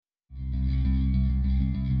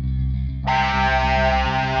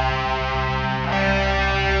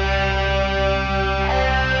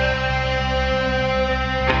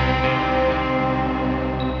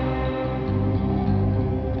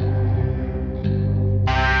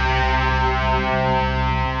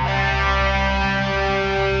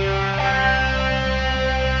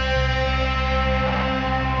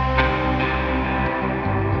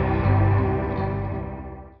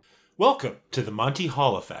Welcome to the Monty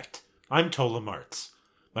Hall Effect. I'm Tola Martz.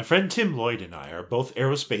 My friend Tim Lloyd and I are both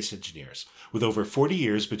aerospace engineers with over 40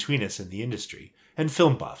 years between us in the industry and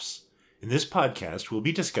film buffs. In this podcast, we'll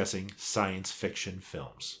be discussing science fiction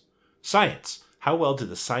films. Science. How well do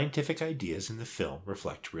the scientific ideas in the film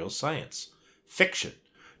reflect real science? Fiction.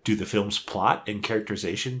 Do the film's plot and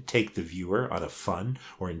characterization take the viewer on a fun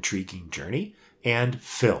or intriguing journey? And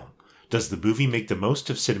film. Does the movie make the most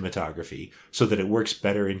of cinematography so that it works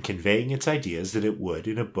better in conveying its ideas than it would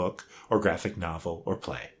in a book or graphic novel or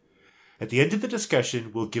play? At the end of the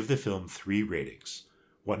discussion, we'll give the film 3 ratings.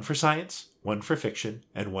 1 for science, 1 for fiction,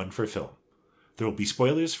 and 1 for film. There will be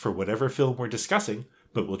spoilers for whatever film we're discussing,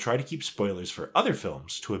 but we'll try to keep spoilers for other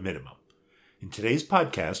films to a minimum. In today's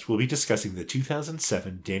podcast, we'll be discussing the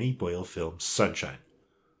 2007 Danny Boyle film Sunshine.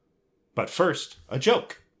 But first, a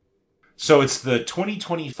joke. So it's the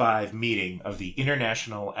 2025 meeting of the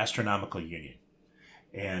International Astronomical Union.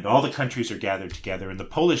 And all the countries are gathered together, and the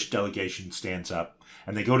Polish delegation stands up,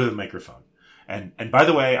 and they go to the microphone. And by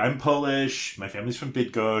the way, I'm Polish, my family's from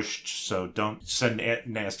Bydgoszcz, so don't send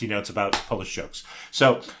nasty notes about Polish jokes.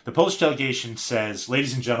 So the Polish delegation says,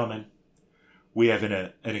 ladies and gentlemen, we have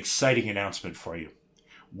an exciting announcement for you.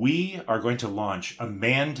 We are going to launch a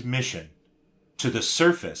manned mission to the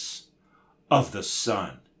surface of the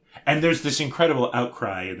sun. And there's this incredible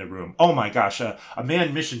outcry in the room. Oh my gosh, a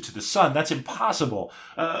manned mission to the sun, that's impossible.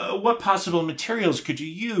 What possible materials could you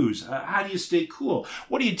use? How do you stay cool?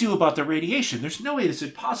 What do you do about the radiation? There's no way this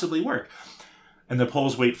could possibly work. And the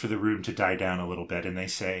Poles wait for the room to die down a little bit, and they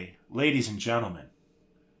say, ladies and gentlemen,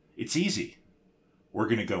 it's easy. We're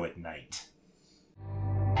going to go at night.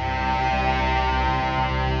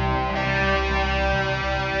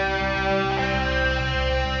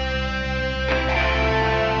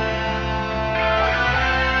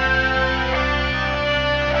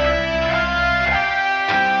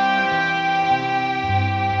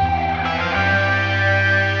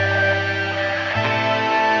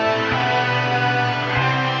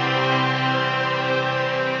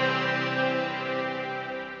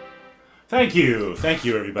 Thank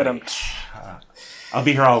you, everybody. I'll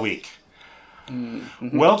be here all week.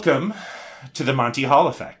 Mm-hmm. Welcome to the Monty Hall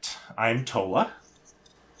Effect. I'm Tola.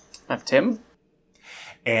 I'm Tim.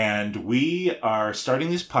 And we are starting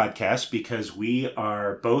this podcast because we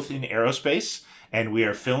are both in aerospace and we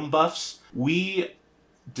are film buffs. We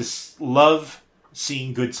just love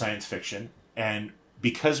seeing good science fiction. And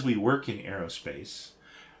because we work in aerospace,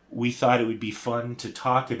 we thought it would be fun to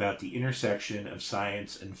talk about the intersection of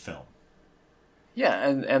science and film. Yeah,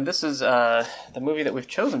 and this is the movie that we've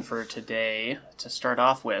chosen for today to start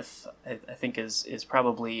off with. I think is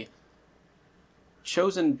probably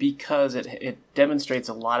chosen because it demonstrates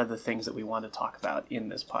a lot of the things that we want to talk about in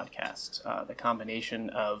this podcast. The combination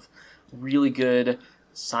of really good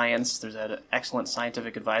science. There's an excellent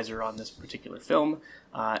scientific advisor on this particular film,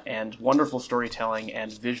 and wonderful storytelling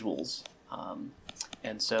and visuals.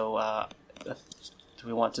 And so, do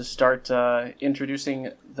we want to start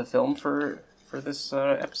introducing the film for this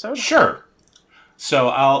episode? Sure. So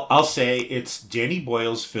I'll say it's Danny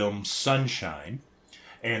Boyle's film Sunshine,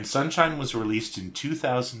 and Sunshine was released in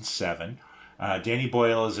 2007. Danny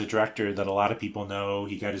Boyle is a director that a lot of people know.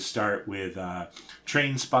 He got his start with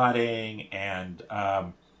Train Spotting, and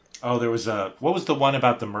there was what was the one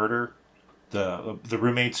about the murder, the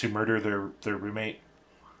roommates who murder their roommate?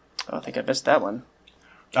 Oh, I think I missed that one.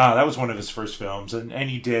 That was one of his first films, and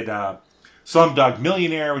he did Slumdog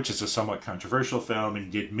Millionaire, which is a somewhat controversial film, and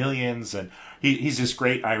he did Millions, and he's this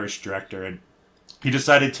great Irish director, and he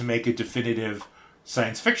decided to make a definitive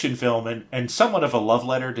science fiction film and somewhat of a love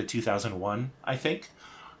letter to 2001, I think.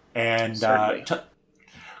 And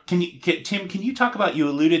Tim, can you talk about, you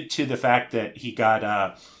alluded to the fact that he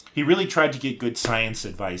really tried to get good science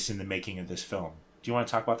advice in the making of this film. Do you want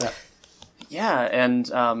to talk about that? Yeah, and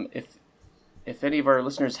if any of our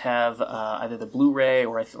listeners have either the Blu-ray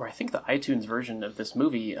or I think the iTunes version of this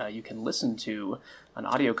movie, you can listen to an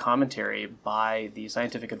audio commentary by the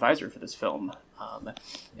scientific advisor for this film.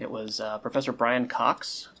 It was Professor Brian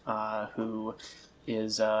Cox, who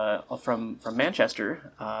is from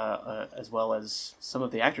Manchester, as well as some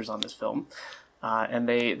of the actors on this film. And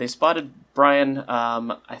they spotted Brian,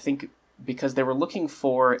 I think, because they were looking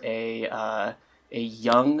for a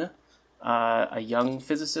young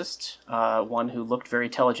physicist, one who looked very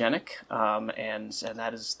telegenic, and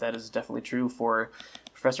that is definitely true for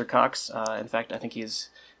Professor Cox. In fact, I think he's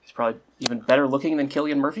probably even better looking than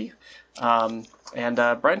Cillian Murphy. And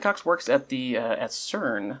Brian Cox works at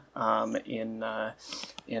CERN in I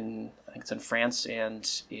think it's in France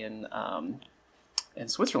and in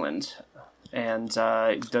Switzerland. and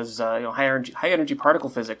does high energy particle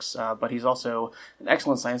physics. But he's also an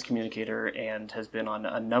excellent science communicator and has been on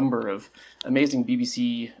a number of amazing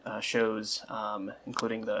BBC shows,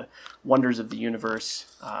 including the Wonders of the Universe,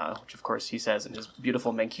 which of course he says in his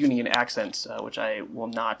beautiful Mancunian accent, which I will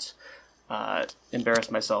not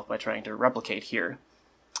embarrass myself by trying to replicate here.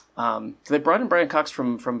 They brought in Brian Cox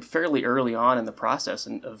from fairly early on in the process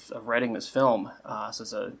of writing this film.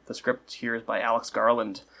 The script here is by Alex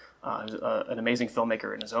Garland, who's an amazing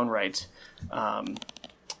filmmaker in his own right,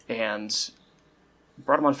 and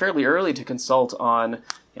brought him on fairly early to consult on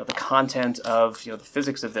the content of the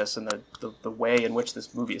physics of this and the way in which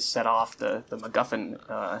this movie is set off. The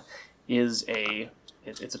MacGuffin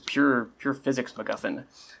it's a pure physics MacGuffin,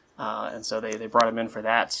 and so they brought him in for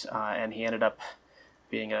that, and he ended up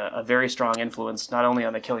being a very strong influence not only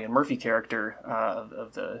on the Cillian Murphy character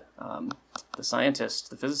of the scientist,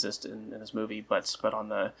 the physicist in this movie, but on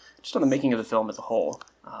the making of the film as a whole.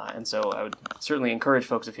 And so I would certainly encourage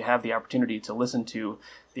folks, if you have the opportunity, to listen to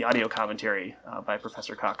the audio commentary by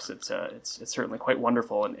Professor Cox. It's certainly quite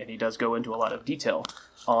wonderful, and he does go into a lot of detail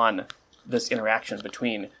on this interaction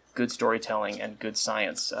between good storytelling and good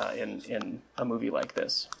science in a movie like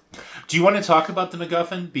this. Do you want to talk about the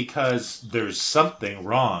MacGuffin? Because there's something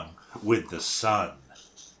wrong with the sun.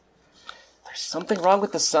 There's something wrong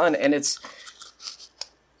with the sun, and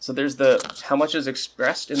there's how much is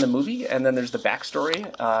expressed in the movie, and then there's the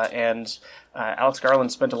backstory, and Alex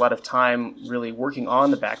Garland spent a lot of time really working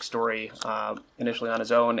on the backstory, initially on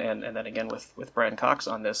his own, and then again with Brian Cox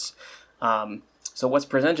on this. So what's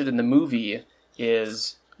presented in the movie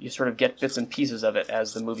is you sort of get bits and pieces of it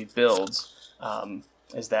as the movie builds.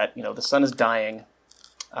 Is that the sun is dying,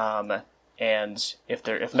 and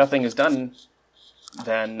if nothing is done,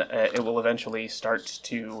 then it will eventually start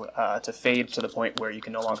to fade to the point where you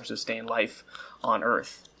can no longer sustain life on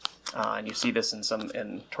Earth. And you see this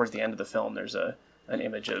towards the end of the film. There's an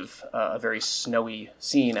image of a very snowy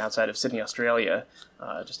scene outside of Sydney, Australia,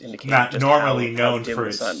 just indicating not just normally how known dim for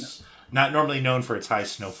the sun. not normally known for its high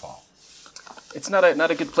snowfall. It's not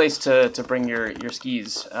a good place to bring your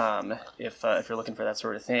skis if you're looking for that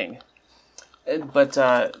sort of thing. But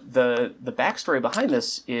the backstory behind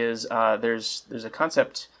this is there's a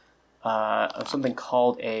concept of something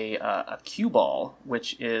called a cue ball,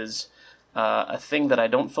 which is a thing that I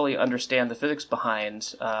don't fully understand the physics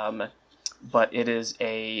behind, but it is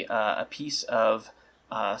a piece of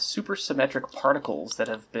supersymmetric particles that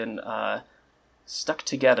have been stuck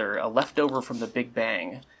together, a leftover from the Big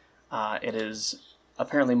Bang. It is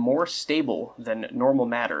apparently more stable than normal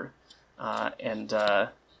matter, and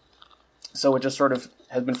so it just sort of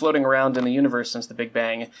has been floating around in the universe since the Big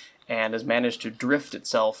Bang and has managed to drift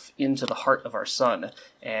itself into the heart of our sun,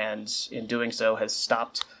 and in doing so has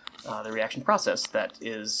stopped the reaction process that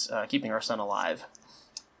is keeping our sun alive.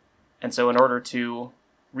 And so in order to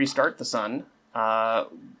restart the sun,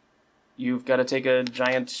 you've got to take a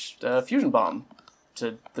giant fusion bomb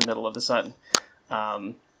to the middle of the sun.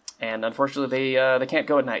 And unfortunately, they can't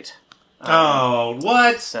go at night.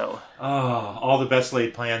 What? So, all the best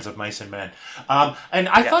laid plans of mice and men. And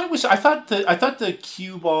I thought the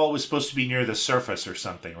cue ball was supposed to be near the surface or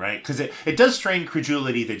something, right? Because it does strain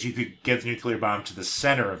credulity that you could get the nuclear bomb to the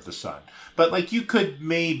center of the sun. But you could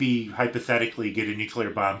maybe hypothetically get a nuclear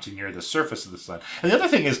bomb to near the surface of the sun. And the other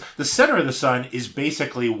thing is, the center of the sun is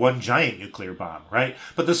basically one giant nuclear bomb, right?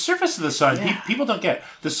 But the surface of the sun, people don't get.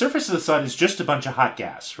 The surface of the sun is just a bunch of hot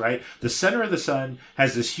gas, right? The center of the sun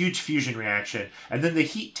has this huge fusion reaction, and then the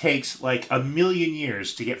heat takes like 1 million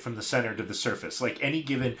years to get from the center to the surface. Like any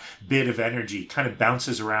given bit of energy kind of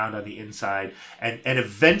bounces around on the inside and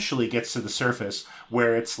eventually gets to the surface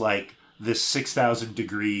where it's like this 6,000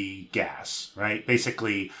 degree gas, right?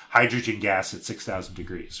 Basically hydrogen gas at 6,000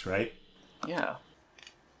 degrees, right? Yeah.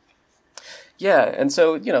 Yeah, and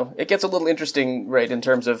so, it gets a little interesting, right, in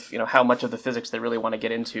terms of, how much of the physics they really want to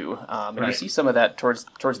get into. And you see some of that towards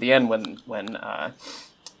the end when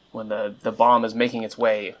the bomb is making its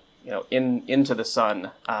way, into the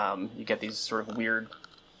sun. You get these sort of weird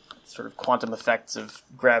sort of quantum effects of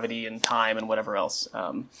gravity and time and whatever else.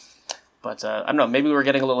 But I don't know, maybe we're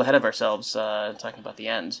getting a little ahead of ourselves talking about the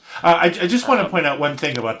end. I just want to point out one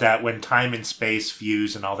thing about that, when time and space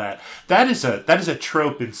fuse and all that. That is a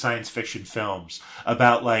trope in science fiction films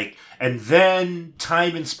about and then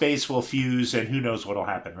time and space will fuse and who knows what'll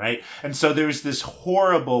happen, right? And so there's this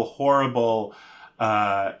horrible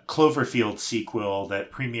Cloverfield sequel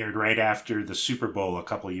that premiered right after the Super Bowl a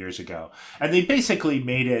couple years ago. And they basically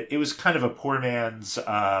made it was kind of a poor man's...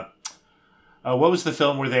 what was the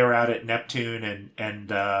film where they were out at Neptune and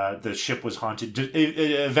the ship was haunted?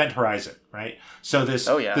 Event Horizon, right? So this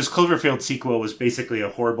Cloverfield sequel was basically a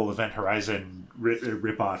horrible Event Horizon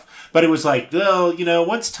ripoff. But it was like, well,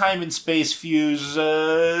 once time and space fuse,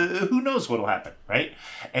 who knows what'll happen, right?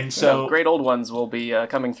 And so great old ones will be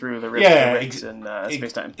coming through the rifts in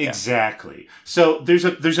space-time. Exactly. So there's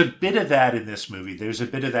a bit of that in this movie. There's a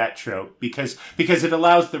bit of that trope because it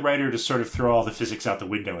allows the writer to sort of throw all the physics out the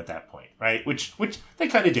window at that point, right? Which they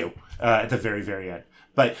kind of do at the very, very end.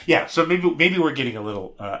 But yeah, so maybe we're getting a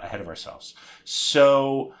little ahead of ourselves.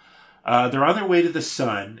 So they're on their way to the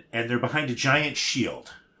sun, and they're behind a giant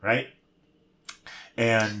shield, right?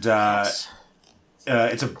 And their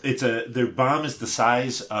bomb is the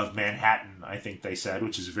size of Manhattan, I think they said,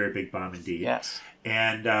 which is a very big bomb indeed. Yes.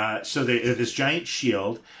 And so they have this giant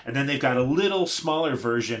shield, and then they've got a little smaller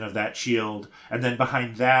version of that shield, and then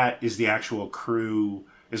behind that is the actual crew,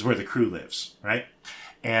 is where the crew lives, right?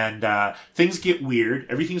 And things get weird.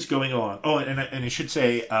 Everything's going along. Oh, and I should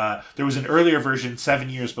say there was an earlier version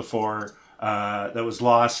 7 years before that was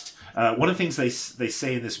lost. One of the things they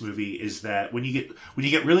say in this movie is that when you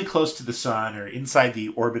get really close to the sun or inside the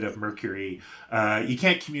orbit of Mercury, you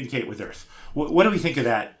can't communicate with Earth. What do we think of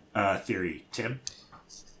that theory, Tim?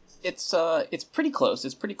 It's pretty close.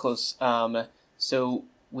 It's pretty close. So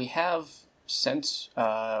we have sent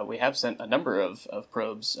a number of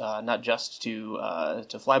probes, not just to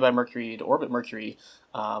fly by Mercury, to orbit Mercury,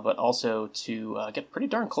 but also to get pretty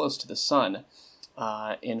darn close to the sun.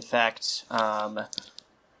 In fact, I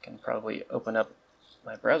can probably open up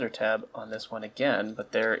my browser tab on this one again,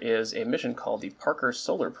 but there is a mission called the Parker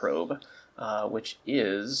Solar Probe, which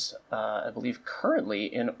is, I believe,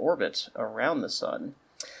 currently in orbit around the sun.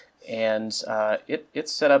 And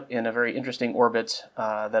it's set up in a very interesting orbit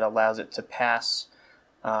that allows it to pass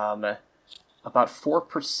about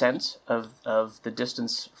 4% of the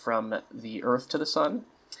distance from the Earth to the Sun.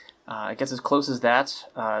 It gets as close as that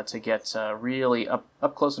to get really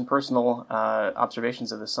up close and personal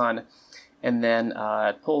observations of the Sun, and then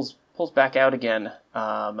it pulls back out again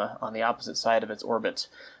on the opposite side of its orbit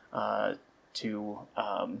to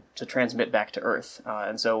transmit back to Earth,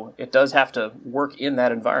 and so it does have to work in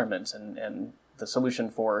that environment. And the solution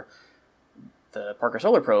for the Parker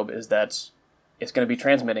Solar Probe is that it's going to be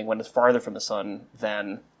transmitting when it's farther from the sun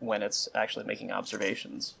than when it's actually making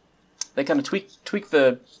observations. They kind of tweak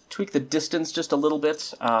the distance just a little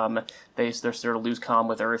bit. They sort of lose comm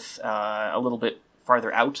with Earth a little bit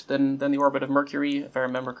farther out than the orbit of Mercury, if I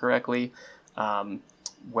remember correctly.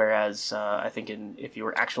 Whereas I think if you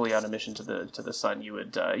were actually on a mission to the sun, you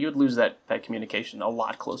would lose that communication a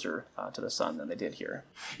lot closer to the sun than they did here.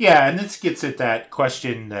 Yeah, and this gets at that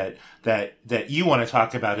question that you want to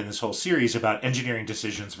talk about in this whole series about engineering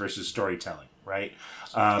decisions versus storytelling, right?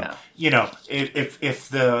 If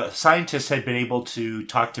the scientists had been able to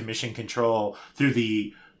talk to mission control through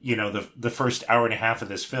the first hour and a half of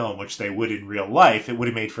this film, which they would in real life, it would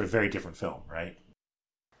have made for a very different film, right?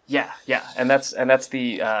 Yeah, and that's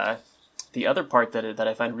the other part that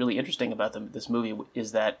I find really interesting about this movie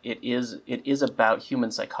is that it is about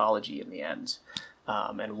human psychology in the end,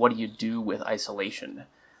 and what do you do with isolation,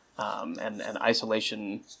 and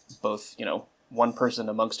isolation, both one person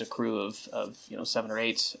amongst a crew of 7 or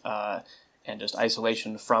 8, and just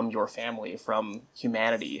isolation from your family, from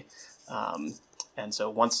humanity, and so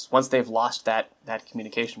once they've lost that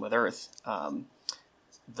communication with Earth,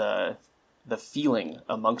 the feeling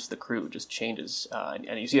amongst the crew just changes,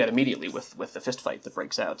 and you see that immediately with the fist fight that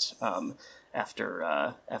breaks out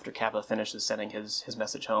after Kappa finishes sending his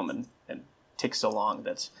message home and takes so long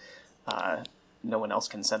that no one else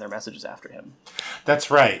can send their messages after him. That's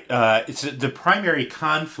right. It's the primary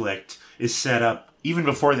conflict is set up even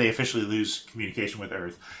before they officially lose communication with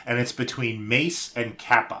Earth, and it's between Mace and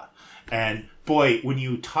Kappa. And boy, when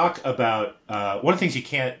you talk about one of the things you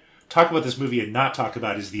can't talk about this movie and not talk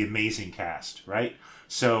about is the amazing cast, right?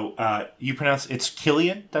 So you pronounce it's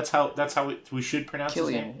Killian. That's how we should pronounce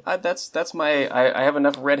Killian. his name. That's my. I have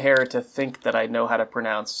enough red hair to think that I know how to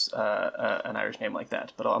pronounce an Irish name like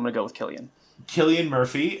that, but I'm going to go with Killian. Cillian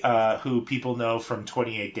Murphy, who people know from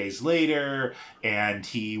 28 Days Later, and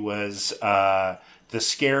he was the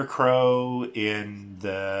Scarecrow in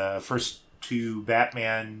the first 2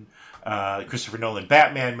 Batman. Christopher Nolan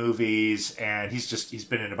Batman movies, and he's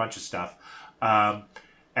been in a bunch of stuff.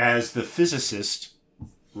 As the physicist,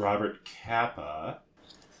 Robert Capa,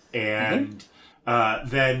 and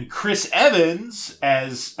then Chris Evans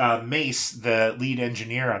as Mace, the lead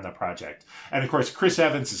engineer on the project. And of course, Chris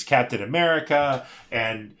Evans is Captain America,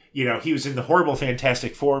 and he was in the horrible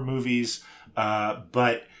Fantastic Four movies,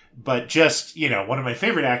 but just one of my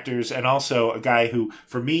favorite actors, and also a guy who,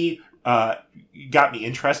 for me, got me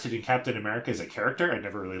interested in Captain America as a character. I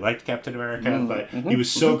never really liked Captain America, but he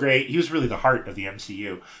was so great. He was really the heart of the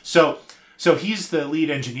MCU. So he's the lead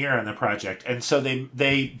engineer on the project, and so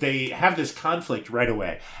they have this conflict right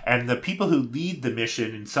away. And the people who lead the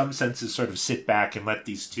mission, in some senses, sort of sit back and let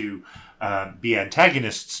these two be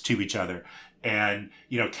antagonists to each other. And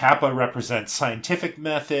Kappa represents scientific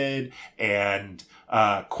method and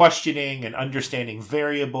questioning and understanding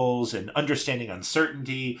variables and understanding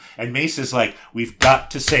uncertainty. And Mace is like, we've got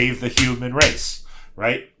to save the human race,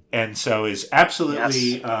 right? And so is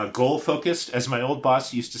absolutely goal-focused, as my old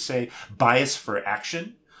boss used to say, bias for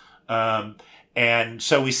action. And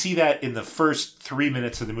so we see that in the first 3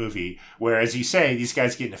 minutes of the movie, where, as you say, these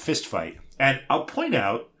guys get in a fist fight. And I'll point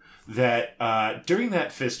out that during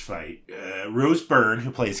that fist fight, Rose Byrne,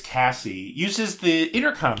 who plays Cassie, uses the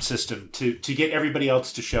intercom system to get everybody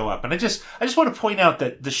else to show up. And I just want to point out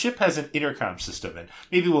that the ship has an intercom system, and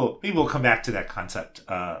maybe we'll come back to that concept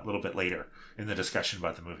a little bit later in the discussion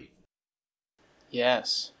about the movie.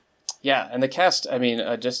 Yes. Yeah, and the cast, I mean,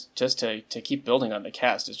 just to keep building on the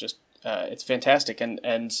cast is just, it's fantastic. And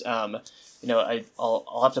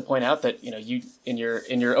I'll have to point out that, you, in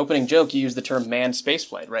your opening joke, you use the term manned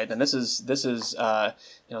spaceflight, right? And this is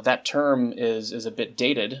that term is a bit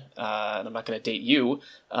dated, and I'm not going to date you,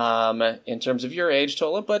 in terms of your age,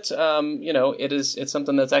 Tola, but, it's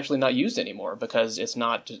something that's actually not used anymore because it's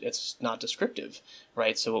not descriptive,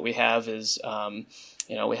 right? So what we have is,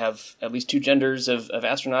 we have at least two genders of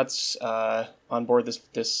astronauts, on board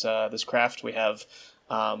this craft. We have,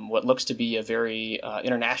 what looks to be a very,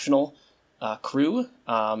 international, crew,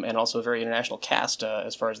 and also a very international cast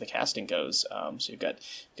as far as the casting goes. So you've got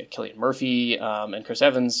Cillian Murphy and Chris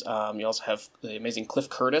Evans. You also have the amazing Cliff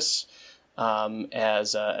Curtis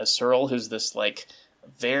as Searle, who's this like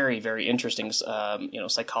very, very interesting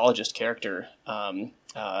psychologist character, and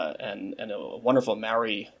a wonderful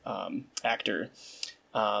Maori actor.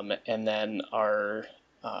 And then our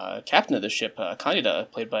captain of the ship, Kaneda,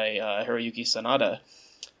 played by Hiroyuki Sanada,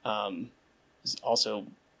 is also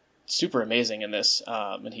super amazing in this,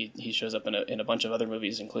 and he shows up in a bunch of other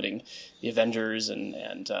movies, including The Avengers,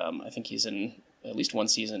 and I think he's in at least one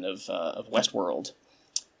season of Westworld.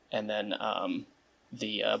 And then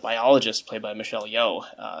the biologist played by Michelle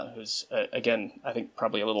Yeoh, who's again I think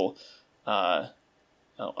probably a little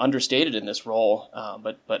understated in this role,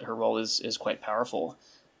 but her role is quite powerful,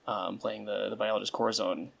 playing the biologist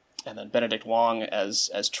Corazon. And then Benedict Wong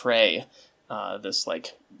as Trey. This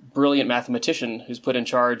like brilliant mathematician who's put in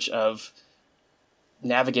charge of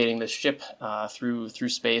navigating this ship through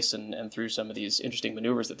space and through some of these interesting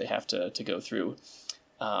maneuvers that they have to go through.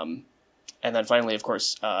 And then finally, of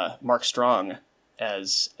course, Mark Strong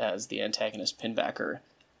as the antagonist Pinbacker,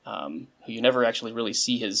 who you never actually really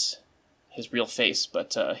see his real face,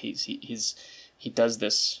 but he does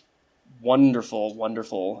this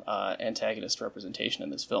wonderful antagonist representation in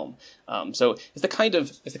this film. So it's the kind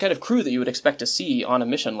of crew that you would expect to see on a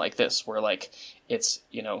mission like this, where like it's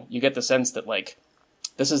you get the sense that like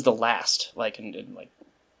this is the last, like in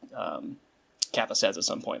Kappa says at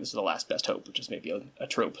some point, this is the last best hope, which is maybe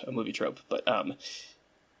a movie trope, but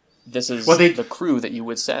this is the crew that you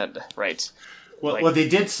would send, right? Well, they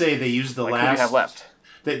did say they used the last. Who do you have left?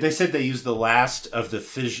 They said they used the last of the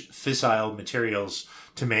fissile materials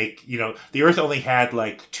to make, the Earth only had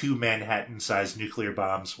like 2 Manhattan-sized nuclear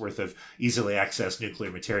bombs worth of easily accessed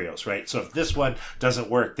nuclear materials, right? So if this one doesn't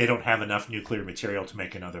work, they don't have enough nuclear material to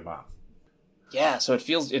make another bomb. Yeah, so it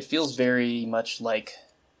feels very much like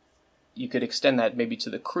you could extend that maybe to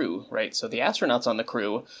the crew, right? So the astronauts on the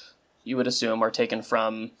crew, you would assume, are taken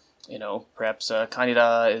from, perhaps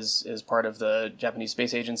Kaneda is part of the Japanese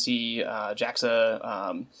Space Agency,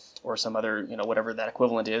 JAXA, or some other, whatever that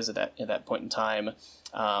equivalent is at that point in time.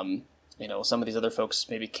 Some of these other folks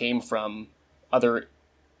maybe came from other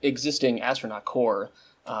existing astronaut corps,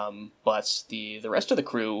 but the rest of the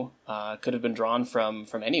crew could have been drawn from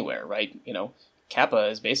anywhere, right? Kappa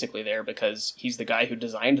is basically there because he's the guy who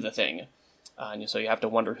designed the thing, and so you have to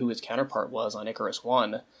wonder who his counterpart was on Icarus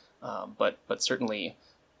One, but certainly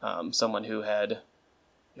someone who had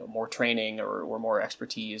more training or more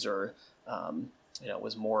expertise or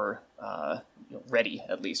was more ready,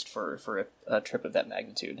 at least, for a trip of that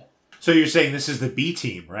magnitude. So you're saying this is the B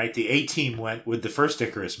team, right? The A team went with the first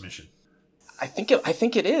Icarus mission. I think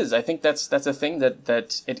it is. I think that's a thing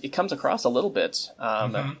that it comes across a little bit.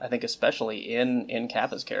 I think especially in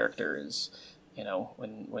Kappa's character is,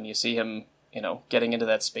 when you see him getting into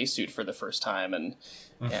that spacesuit for the first time and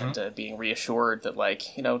being reassured that, like,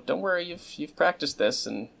 don't worry, you've practiced this.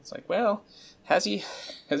 And it's like, well, has he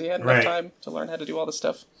had enough time to learn how to do all this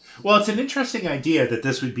stuff? Well, it's an interesting idea that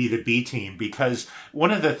this would be the B team, because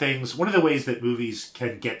one of the ways that movies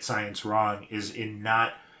can get science wrong is in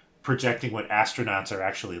not projecting what astronauts are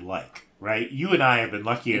actually like. Right? You and I have been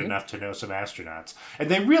lucky enough to know some astronauts, and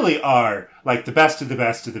they really are like the best of the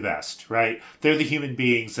best of the best, right? They're the human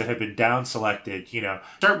beings that have been down selected,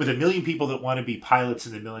 start with 1 million people that want to be pilots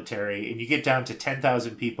in the military, and you get down to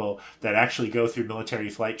 10,000 people that actually go through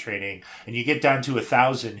military flight training, and you get down to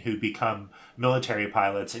 1,000 who become military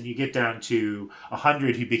pilots, and you get down to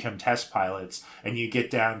 100 who become test pilots, and you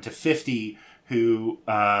get down to 50 who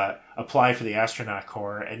apply for the astronaut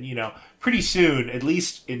corps, and pretty soon, at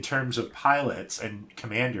least in terms of pilots and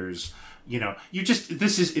commanders,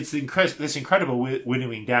 this incredible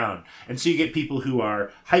winnowing down, and so you get people who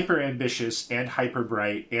are hyper ambitious and hyper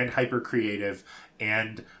bright and hyper creative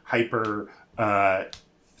and hyper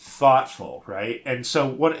thoughtful, right? And so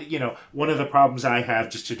one of the problems I have,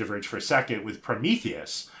 just to diverge for a second, with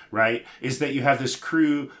Prometheus, right, is that you have this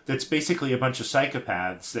crew that's basically a bunch of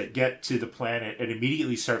psychopaths that get to the planet and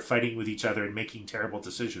immediately start fighting with each other and making terrible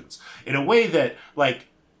decisions in a way that, like,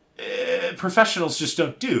 professionals just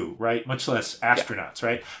don't do, right? Much less astronauts,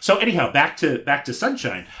 right? So anyhow, back to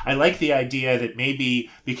Sunshine. I like the idea that maybe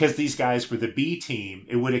because these guys were the B team,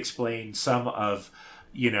 it would explain some of,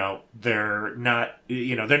 they're not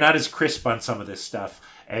as crisp on some of this stuff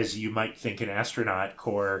as you might think an astronaut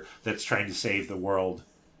corps that's trying to save the world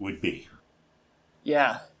would be.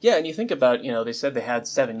 Yeah, and you think about, they said they had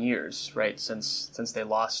 7 years, right, since they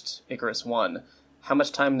lost Icarus 1. How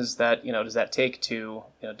much time does that take to,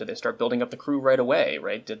 did they start building up the crew right away,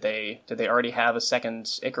 right? Did they already have a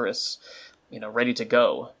second Icarus, ready to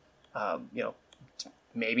go?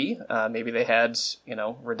 Maybe they had,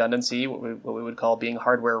 redundancy, what we would call being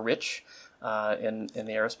hardware rich in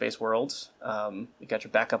the aerospace world. You got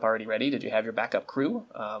your backup already ready. Did you have your backup crew,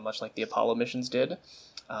 much like the Apollo missions did?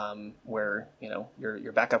 Where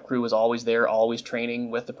your backup crew was always there, always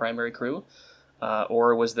training with the primary crew,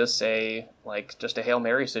 or was this just a Hail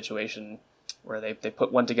Mary situation where they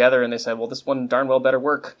put one together and they said, well, this one darn well better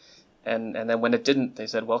work, and then when it didn't, they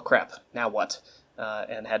said, well, crap, now what?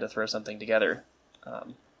 And had to throw something together.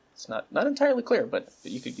 It's not entirely clear, but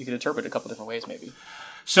you could interpret it a couple different ways, maybe.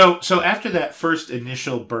 So after that first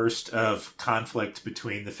initial burst of conflict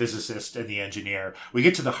between the physicist and the engineer, we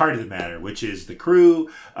get to the heart of the matter, which is the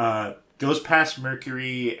crew goes past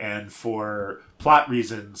Mercury, and for plot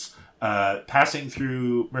reasons, passing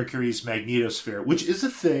through Mercury's magnetosphere, which is a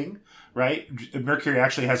thing, right? Mercury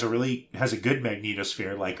actually has a good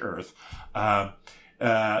magnetosphere like Earth.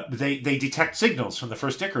 They detect signals from the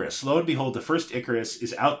first Icarus. Lo and behold, the first Icarus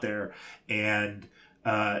is out there, and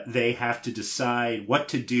they have to decide what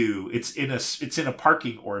to do. It's in a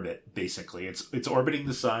parking orbit, basically. It's orbiting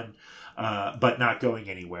the sun, but not going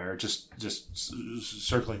anywhere, just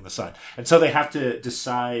circling the sun. And so they have to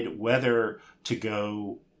decide whether to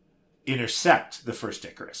go intercept the first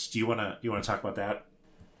Icarus. Do you want to talk about that?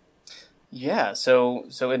 Yeah. So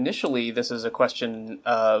initially, this is a question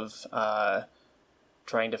of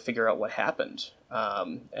trying to figure out what happened,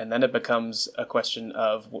 and then it becomes a question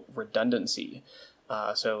of redundancy.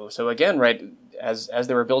 So again, right, as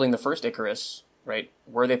they were building the first Icarus, right,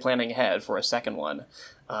 were they planning ahead for a second one?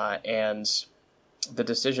 And the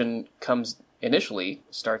decision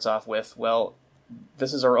starts off with, well,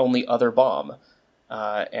 this is our only other bomb.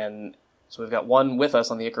 And so we've got one with us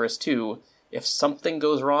on the Icarus 2. If something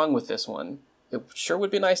goes wrong with this one, it sure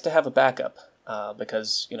would be nice to have a backup.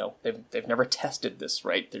 Because they've never tested this,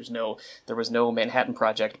 right? There was no Manhattan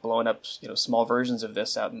Project blowing up small versions of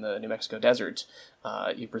this out in the New Mexico desert,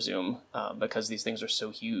 you presume, because these things are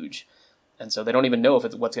so huge, and so they don't even know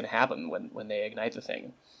what's going to happen when they ignite the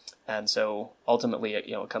thing, and so ultimately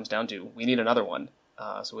it comes down to, we need another one,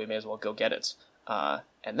 so we may as well go get it,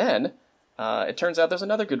 and then it turns out there's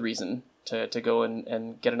another good reason to go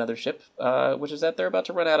and get another ship, which is that they're about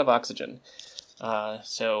to run out of oxygen.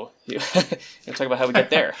 So you talk about how we get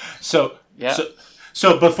there.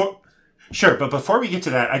 But before we get to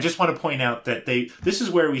that, I just want to point out that this is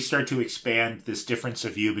where we start to expand this difference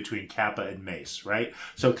of view between Kappa and Mace, right?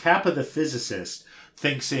 So Kappa, the physicist,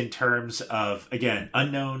 thinks in terms of, again,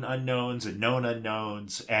 unknown unknowns and known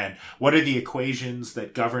unknowns, and what are the equations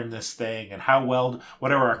that govern this thing, and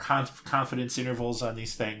what are our confidence intervals on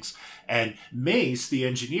these things. And Mace, the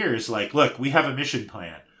engineer, is like, look, we have a mission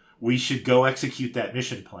plan. We should go execute that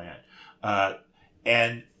mission plan.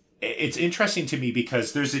 And it's interesting to me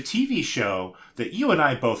because there's a TV show that you and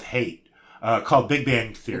I both hate called Big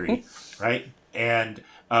Bang Theory, right? And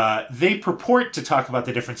they purport to talk about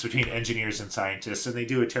the difference between engineers and scientists, and they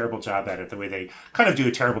do a terrible job at it, the way they kind of do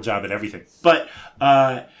a terrible job at everything. But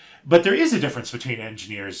there is a difference between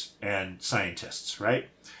engineers and scientists, right?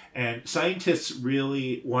 And scientists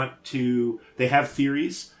really they have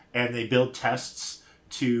theories, and they build tests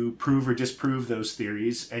to prove or disprove those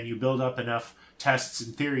theories, and you build up enough tests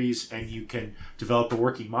and theories, and you can develop a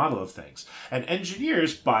working model of things. And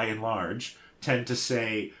engineers, by and large, tend to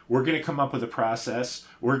say, we're going to come up with a process.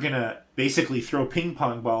 We're going to basically throw ping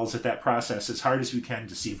pong balls at that process as hard as we can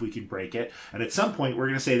to see if we can break it. And at some point, we're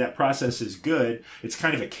going to say that process is good. It's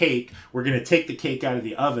kind of a cake. We're going to take the cake out of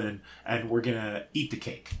the oven and we're going to eat the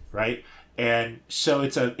cake, right? And so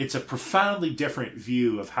it's a profoundly different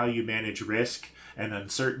view of how you manage risk and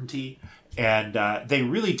uncertainty. And they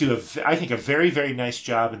really do, I think, a very, very nice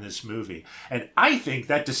job in this movie. And I think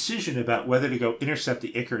that decision about whether to go intercept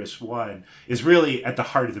the Icarus One is really at the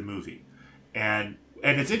heart of the movie. And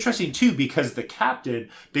it's interesting, too, because the captain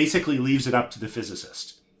basically leaves it up to the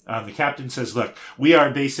physicist. The captain says, look, we are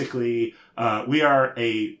basically, we are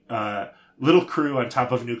a little crew on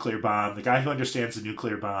top of a nuclear bomb. The guy who understands the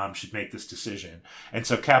nuclear bomb should make this decision. And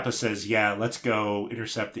so Kappa says, yeah, let's go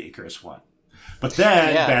intercept the Icarus One. But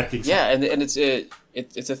then bad things happen. And it's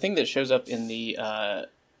a thing that shows up in the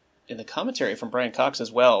commentary from Brian Cox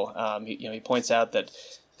as well. He points out that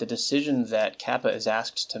the decision that Kappa is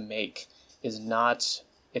asked to make is not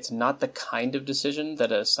the kind of decision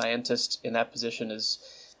that a scientist in that position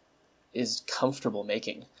is comfortable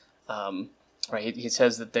making. Right? He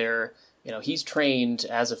says that he's trained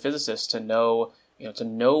as a physicist to know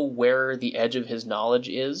where the edge of his knowledge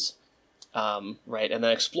is, right, and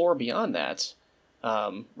then explore beyond that.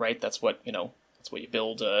 Right, that's what you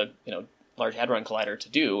build a Large Hadron Collider to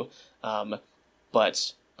do.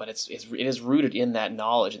 But it is rooted in that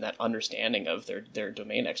knowledge and that understanding of their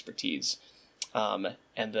domain expertise, and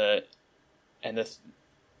the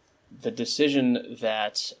decision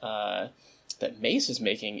that Mace is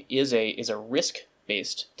making is a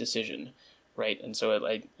risk-based decision, right? And so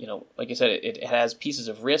like I said, it has pieces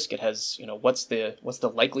of risk. It has what's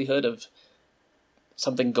the likelihood of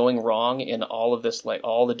something going wrong in all of this, like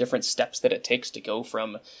all the different steps that it takes to go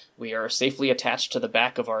from we are safely attached to the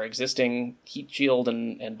back of our existing heat shield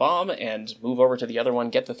and bomb and move over to the other one,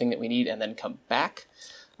 get the thing that we need, and then come back.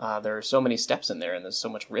 There are so many steps in there, and there's so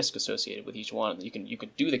much risk associated with each one. You can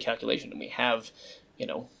do the calculation, and we have,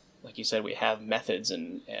 like you said, we have methods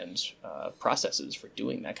and processes for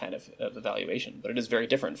doing that kind of evaluation. But it is very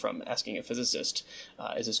different from asking a physicist,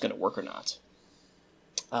 is this going to work or not?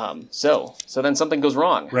 So then something goes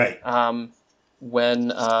wrong. Right. When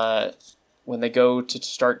they go to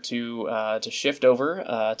start to shift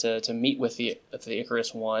over to meet with the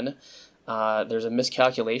Icarus One, there's a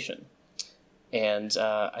miscalculation, and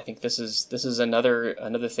I think this is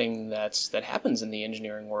another thing that happens in the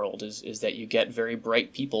engineering world is that you get very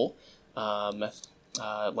bright people,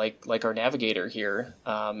 like our navigator here.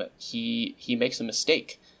 He makes a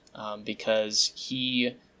mistake because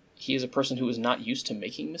he is a person who is not used to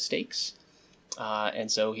making mistakes.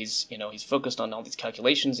 And so he's focused on all these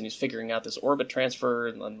calculations, and he's figuring out this orbit transfer,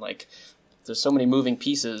 and like there's so many moving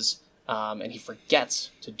pieces, and he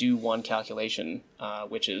forgets to do one calculation,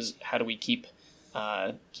 which is how do we keep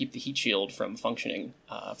the heat shield from functioning,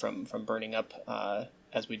 from burning up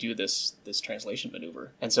as we do this translation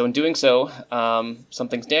maneuver. And so in doing so,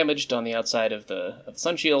 something's damaged on the outside of the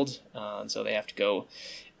sun shield, and so they have to go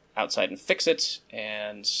outside and fix it,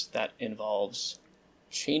 and that involves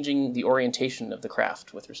changing the orientation of the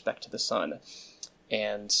craft with respect to the sun.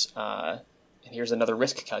 And here's another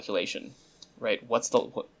risk calculation, right?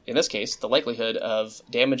 In this case, the likelihood of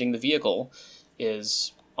damaging the vehicle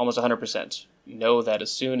is almost 100%. You know that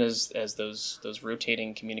as soon as those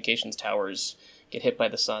rotating communications towers get hit by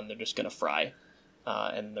the sun, they're just going to fry,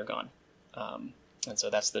 and they're gone. And so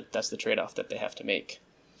that's the trade-off that they have to make.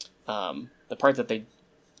 The part that they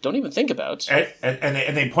don't even think about,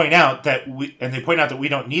 and they point out that we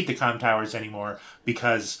don't need the comm towers anymore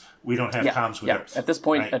because we don't have comms with Earth. At this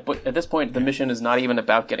point, right? At this point, the mission is not even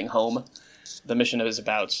about getting home. The mission is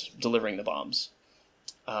about delivering the bombs,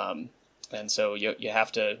 and so you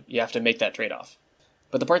have to make that trade-off.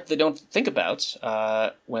 But the part they don't think about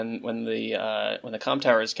when the comm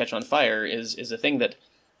towers catch on fire is a thing that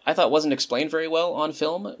I thought wasn't explained very well on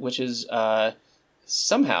film, which is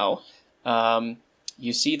somehow.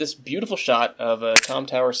 You see this beautiful shot of a comm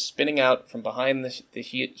tower spinning out from behind the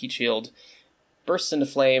heat shield, bursts into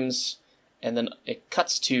flames, and then it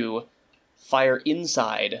cuts to fire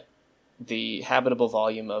inside the habitable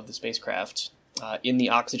volume of the spacecraft, in the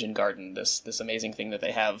oxygen garden, this amazing thing that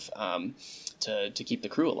they have to keep the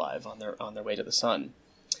crew alive on their way to the sun.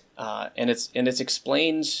 And it's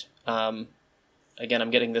explained. Again,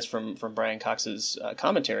 I'm getting this from Brian Cox's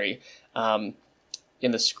commentary.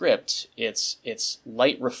 In the script, its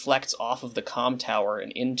light reflects off of the comm tower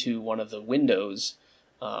and into one of the windows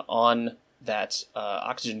on that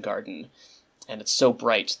oxygen garden, and it's so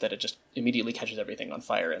bright that it just immediately catches everything on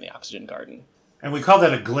fire in the oxygen garden. And we call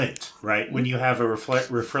that a glint, right? Mm-hmm. When you have a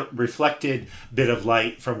reflected bit of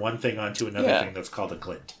light from one thing onto another thing, that's called a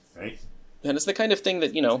glint, right? And it's the kind of thing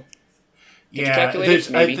that, you calculate it,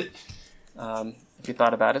 maybe. If you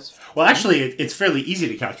thought about it. Well, actually, it's fairly easy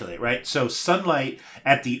to calculate, right? So sunlight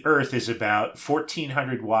at the Earth is about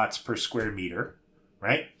 1,400 watts per square meter,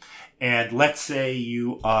 right? And let's say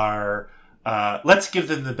you are, let's give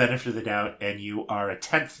them the benefit of the doubt, and you are a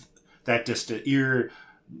tenth that distance. You're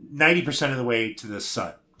 90% of the way to the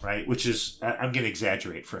sun, right? Which is, I'm going to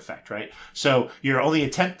exaggerate for effect, right? So you're only a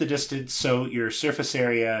tenth the distance, so your surface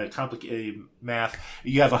area, complicated math,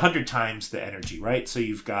 you have 100 times the energy, right? So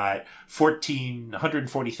you've got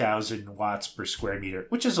 140,000 watts per square meter,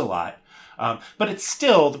 which is a lot. But it's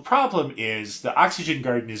still, the problem is the oxygen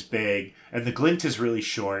garden is big and the glint is really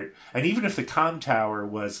short. And even if the comm tower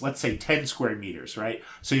was, let's say, 10 square meters, right?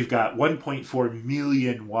 So you've got 1.4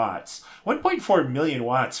 million watts. 1.4 million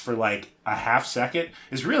watts for like a half second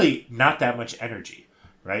is really not that much energy,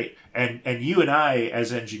 right? And you and I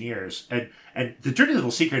as engineers, and the dirty little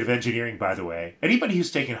secret of engineering, by the way, anybody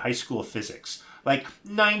who's taken high school physics, like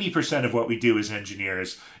 90% of what we do as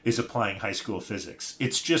engineers is applying high school physics.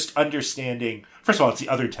 It's just understanding, first of all, it's the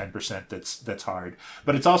other 10% that's hard,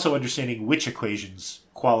 but it's also understanding which equations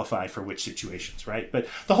qualify for which situations, right? But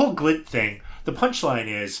the whole glint thing, the punchline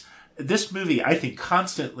is, this movie, I think,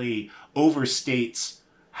 constantly overstates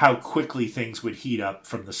how quickly things would heat up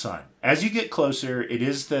from the sun. As you get closer, it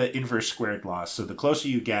is the inverse squared law. So the closer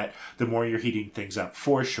you get, the more you're heating things up,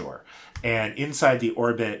 for sure. And inside the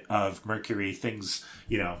orbit of Mercury, things,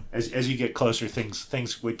 as you get closer,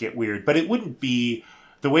 things would get weird. But it wouldn't be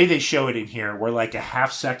the way they show it in here, where like a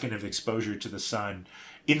half second of exposure to the sun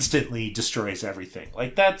instantly destroys everything.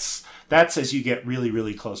 Like that's as you get really,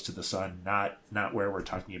 really close to the sun, not where we're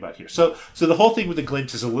talking about here. So the whole thing with the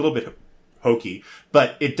glint is a little bit hokey,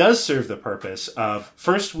 but it does serve the purpose of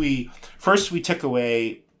first we took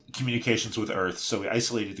away communications with Earth, so we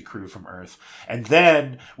isolated the crew from Earth, and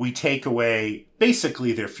then we take away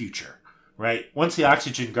basically their future, right? Once the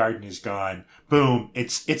oxygen garden is gone, boom,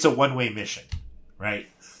 it's a one-way mission, right?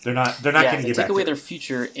 They're not going to get back. Take away their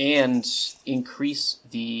future and increase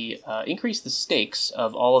the stakes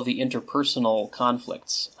of all of the interpersonal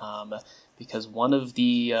conflicts, because one of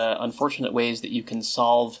the unfortunate ways that you can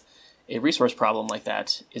solve a resource problem like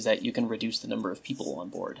that is that you can reduce the number of people on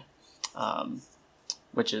board,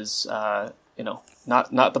 which is not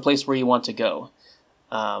the place where you want to go,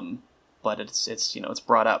 but it's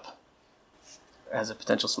brought up as a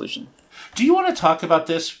potential solution. Do you want to talk about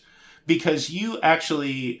this? Because you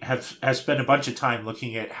actually have spent a bunch of time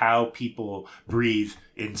looking at how people breathe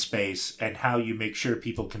in space and how you make sure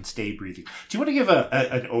people can stay breathing. Do you want to give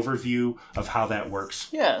an overview of how that works?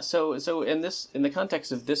 Yeah. So in the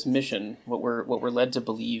context of this mission, what we're led to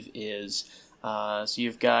believe is, so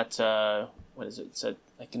you've got what is it? So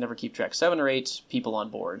I can never keep track. 7 or 8 people on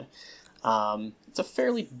board. It's a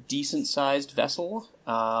fairly decent sized vessel.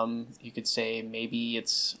 You could say maybe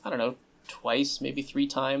it's, I don't know, twice, maybe 3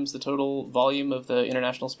 times the total volume of the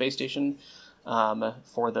International Space Station,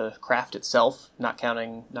 for the craft itself, not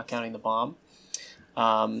counting the bomb.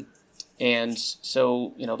 And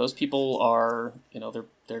so, those people are,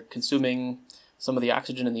 they're consuming some of the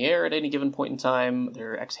oxygen in the air at any given point in time.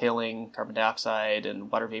 They're exhaling carbon dioxide and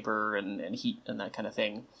water vapor and heat and that kind of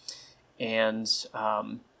thing. And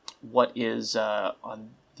what is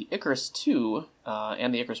on the Icarus 2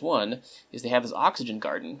 and the Icarus 1 is they have this oxygen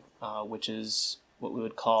garden, which is what we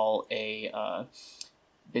would call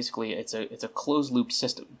basically it's a closed loop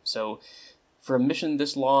system. So for a mission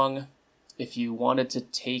this long, if you wanted to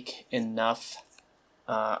take enough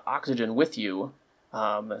oxygen with you,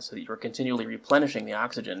 so that you were continually replenishing the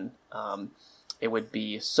oxygen, it would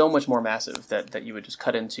be so much more massive that you would just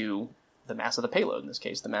cut into the mass of the payload, in this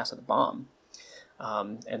case, the mass of the bomb.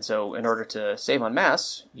 And so in order to save on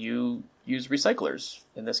mass, you use recyclers,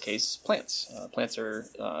 in this case, plants. Plants are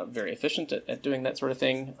very efficient at doing that sort of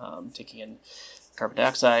thing, taking in carbon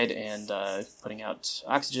dioxide and putting out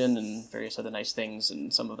oxygen and various other nice things,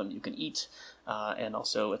 and some of them you can eat. And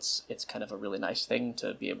also it's kind of a really nice thing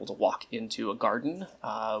to be able to walk into a garden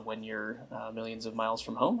when you're millions of miles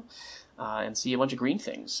from home and see a bunch of green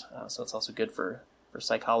things. So it's also good for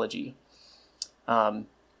psychology. From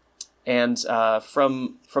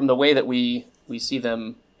the way that we see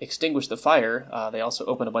them extinguish the fire, they also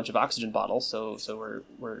open a bunch of oxygen bottles. So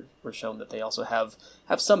we're shown that they also have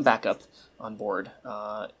some backup on board,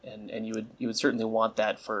 and you would certainly want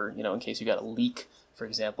that for, in case you got a leak, for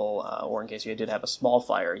example, or in case you did have a small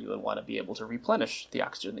fire, you would want to be able to replenish the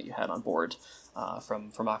oxygen that you had on board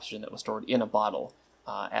from oxygen that was stored in a bottle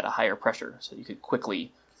at a higher pressure, so you could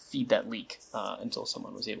quickly feed that leak until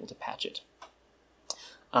someone was able to patch it.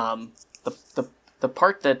 The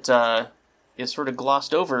part that is sort of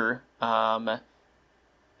glossed over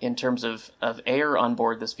in terms of air on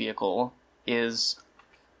board this vehicle is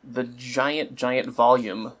the giant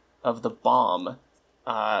volume of the bomb,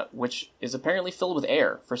 which is apparently filled with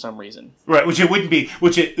air for some reason. Right, which it wouldn't be,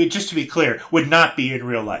 just to be clear, would not be in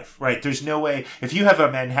real life, right? There's no way, if you have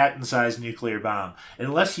a Manhattan-sized nuclear bomb,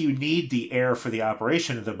 unless you need the air for the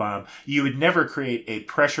operation of the bomb, you would never create a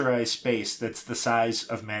pressurized space that's the size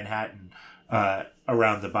of Manhattan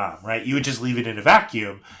around the bomb, right? You would just leave it in a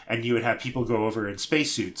vacuum, and you would have people go over in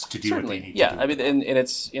spacesuits to do Certainly. what they need to do. Yeah, I mean, and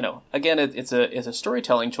it's, again, it's a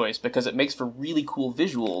storytelling choice because it makes for really cool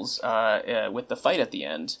visuals with the fight at the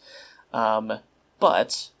end.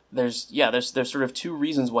 But there's sort of two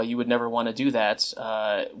reasons why you would never want to do that.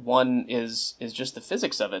 One is just the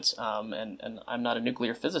physics of it, and I'm not a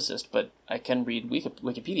nuclear physicist, but I can read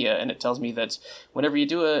Wikipedia, and it tells me that whenever you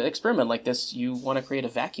do an experiment like this, you want to create a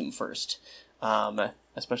vacuum first,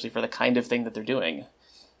 especially for the kind of thing that they're doing.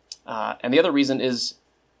 And the other reason is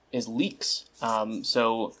leaks.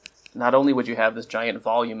 So not only would you have this giant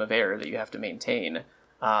volume of air that you have to maintain,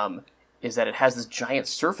 is that it has this giant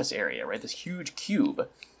surface area, right? This huge cube.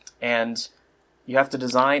 And you have to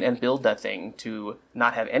design and build that thing to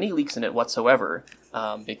not have any leaks in it whatsoever,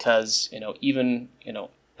 because, even,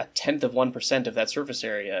 1/10% of that surface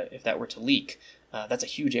area, if that were to leak, that's a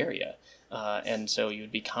huge area. And so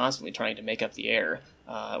you'd be constantly trying to make up the air,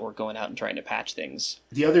 or going out and trying to patch things.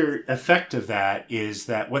 The other effect of that is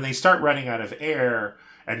that when they start running out of air,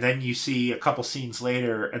 and then you see a couple scenes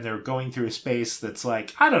later, and they're going through a space that's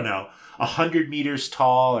like, I don't know, 100 meters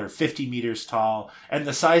tall or 50 meters tall, and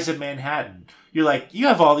the size of Manhattan. You're like, you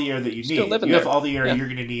have all the air that you need. You have all the air you're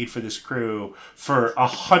going to need for this crew for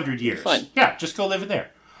 100 years. Fine. Yeah, just go live in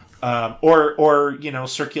there. Or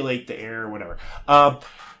circulate the air or whatever.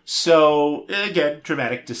 So, again,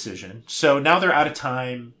 dramatic decision. So now they're out of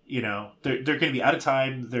time, they're going to be out of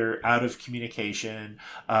time, they're out of communication,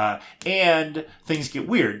 and things get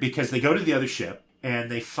weird because they go to the other ship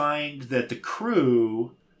and they find that the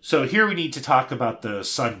crew... So here we need to talk about the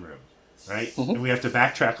sunroom, right? Mm-hmm. And we have to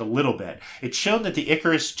backtrack a little bit. It's shown that the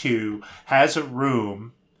Icarus II has a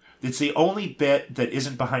room. It's the only bit that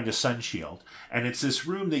isn't behind a sun shield. And it's this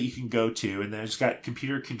room that you can go to, and then it's got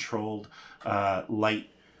computer-controlled light.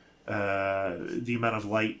 The amount of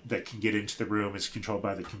light that can get into the room is controlled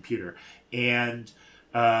by the computer. And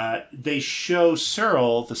they show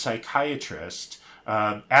Searle, the psychiatrist,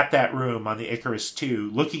 at that room on the Icarus II,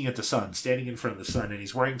 looking at the sun, standing in front of the sun, and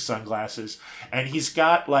he's wearing sunglasses, and he's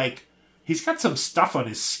got some stuff on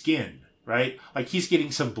his skin, right? Like he's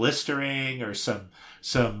getting some blistering or some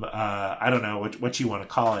I don't know what you want to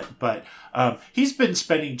call it, but he's been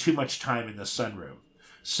spending too much time in the sunroom.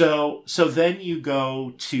 So then you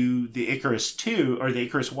go to the Icarus II, or the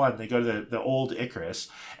Icarus I, they go to the old Icarus,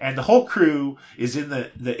 and the whole crew is in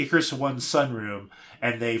the Icarus I sunroom,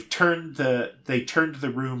 and they've turned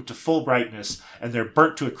the room to full brightness, and they're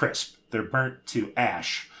burnt to a crisp. They're burnt to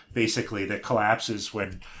ash, basically, that collapses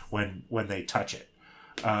when they touch it.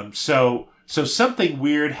 So something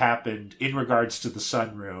weird happened in regards to the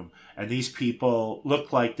sunroom, and these people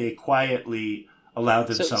look like they quietly allowed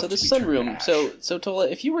themselves to be turned to ash. So Tola,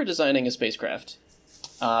 if you were designing a spacecraft,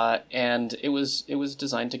 and it was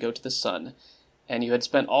designed to go to the sun, and you had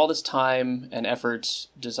spent all this time and effort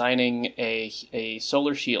designing a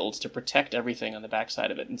solar shield to protect everything on the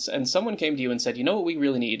backside of it, and someone came to you and said, you know what we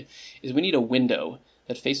really need is we need a window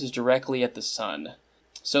that faces directly at the sun,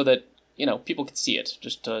 so that people could see it,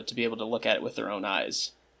 just to be able to look at it with their own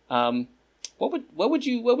eyes. What would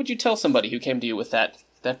you tell somebody who came to you with that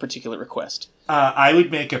particular request? I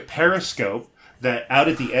would make a periscope that out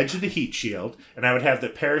at the edge of the heat shield, and I would have the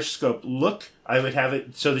periscope I would have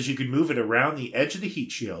it so that you could move it around the edge of the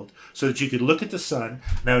heat shield so that you could look at the sun,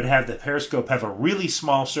 and I would have the periscope have a really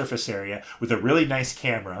small surface area with a really nice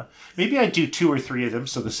camera. Maybe I'd do 2 or 3 of them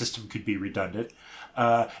so the system could be redundant.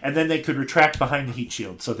 And then they could retract behind the heat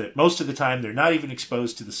shield so that most of the time they're not even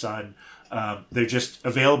exposed to the sun. They're just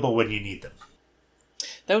available when you need them.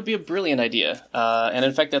 That would be a brilliant idea, and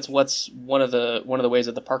in fact, that's what's one of the ways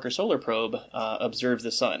that the Parker Solar Probe observes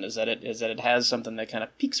the sun is that it has something that kind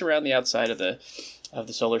of peeks around the outside of the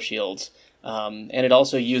solar shields, and it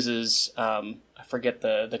also uses I forget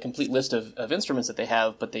the complete list of instruments that they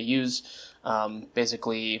have, but they use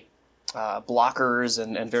basically blockers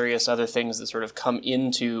and various other things that sort of come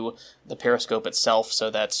into the periscope itself, so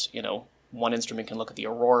that one instrument can look at the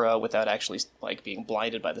aurora without actually like being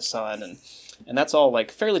blinded by the sun, and that's all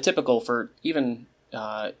like fairly typical for even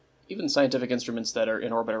scientific instruments that are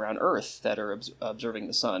in orbit around Earth that are observing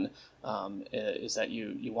the sun. Is that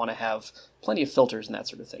you want to have plenty of filters and that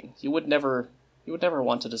sort of thing. You would never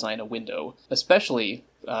want to design a window, especially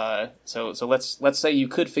so let's say you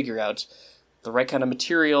could figure out the right kind of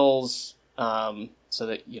materials so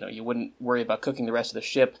that you wouldn't worry about cooking the rest of the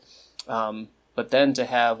ship. But then to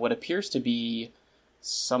have what appears to be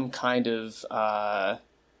some kind of,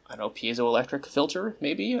 piezoelectric filter,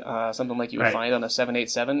 maybe, something like you would find on a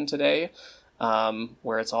 787 today,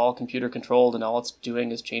 where it's all computer controlled and all it's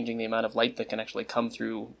doing is changing the amount of light that can actually come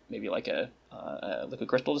through maybe like a liquid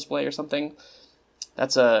crystal display or something.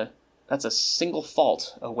 That's a single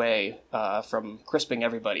fault away from crisping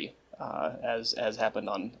everybody, as happened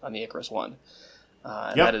on the Icarus One.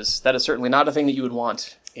 That is certainly not a thing that you would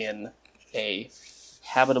want in a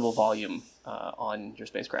habitable volume on your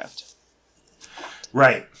spacecraft.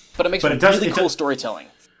 Right. But it makes really cool storytelling.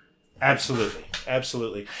 Absolutely.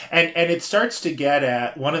 And it starts to get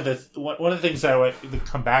at one of the things that I want to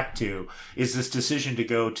come back to is this decision to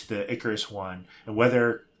go to the Icarus One and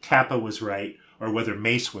whether Kappa was right or whether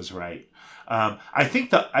Mace was right. I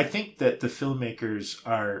think that the filmmakers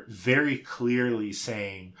are very clearly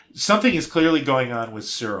saying something is clearly going on with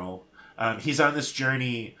Cyril. He's on this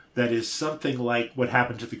journey that is something like what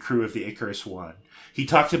happened to the crew of the Icarus One. He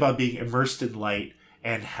talked about being immersed in light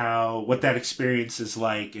and what that experience is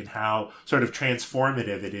like and how sort of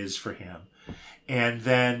transformative it is for him. And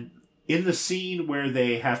then in the scene where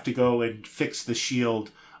they have to go and fix the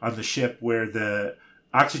shield on the ship where the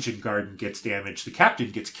oxygen garden gets damaged, the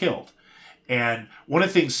captain gets killed. And one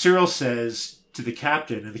of the things Cyril says to the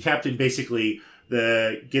captain, and the captain basically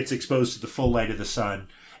gets exposed to the full light of the sun,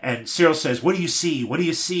 and Cyril says, "What do you see? What do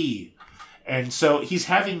you see?" And so he's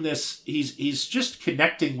having this, he's just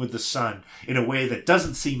connecting with the sun in a way that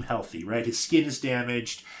doesn't seem healthy, right? His skin is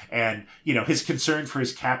damaged, and, his concern for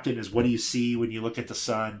his captain is, what do you see when you look at the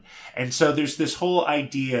sun? And so there's this whole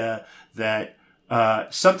idea that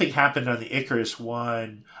something happened on the Icarus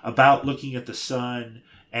One about looking at the sun,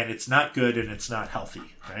 and it's not good and it's not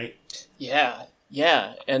healthy, right? Yeah.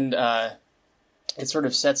 And it sort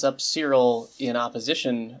of sets up Cyril in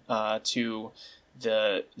opposition to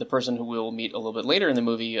the person who we'll meet a little bit later in the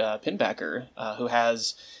movie, Pinbacker, who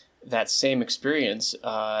has that same experience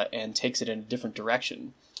and takes it in a different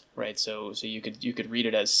direction, right? So you could read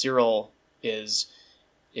it as Cyril is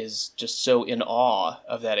just so in awe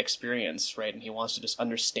of that experience, right? And he wants to just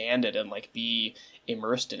understand it and like be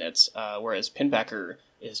immersed in it, whereas Pinbacker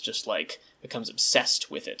is just like becomes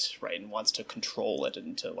obsessed with it, right, and wants to control it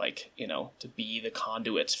and to like to be the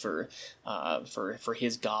conduit for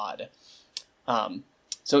his god.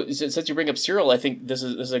 So since you bring up Cyril, I think this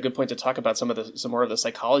is a good point to talk about some more of the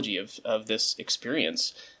psychology of this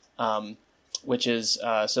experience, which is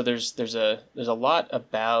so there's a lot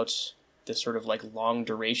about this sort of like long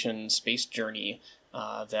duration space journey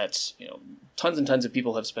that tons and tons of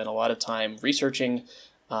people have spent a lot of time researching.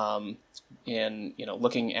 In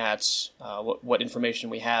looking at what information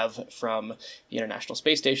we have from the International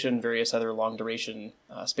Space Station, various other long duration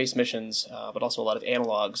space missions, but also a lot of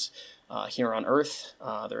analogs here on Earth.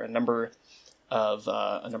 There are a number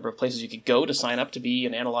of places you could go to sign up to be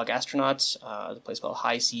an analog astronaut. There's a place called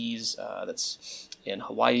High Seas that's in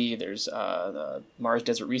Hawaii. There's the Mars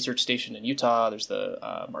Desert Research Station in Utah. There's the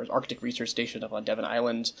Mars Arctic Research Station up on Devon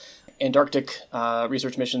Island. Antarctic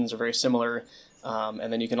research missions are very similar.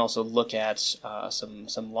 And then you can also look at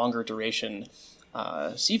some longer duration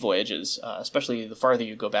sea voyages, especially the farther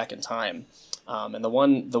you go back in time. And the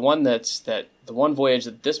one voyage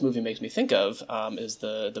that this movie makes me think of is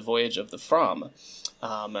the voyage of the Fram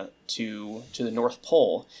to the North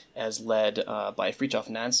Pole, as led by Fridtjof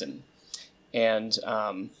Nansen. And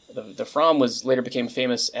the Fram later became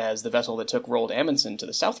famous as the vessel that took Roald Amundsen to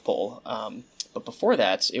the South Pole. But before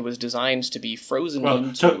that, it was designed to be frozen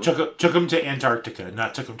into... took him to Antarctica,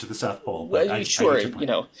 not took him to the South Pole. But well, sure,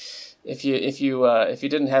 if you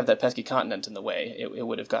didn't have that pesky continent in the way, it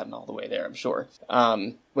would have gotten all the way there, I'm sure.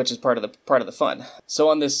 Which is part of the fun. So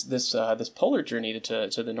on this polar journey to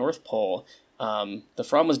the North Pole, the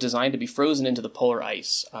Fram was designed to be frozen into the polar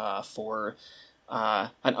ice for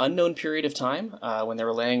an unknown period of time. When they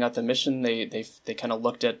were laying out the mission, they kind of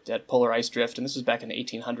looked at polar ice drift, and this was back in the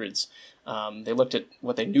 1800s. They looked at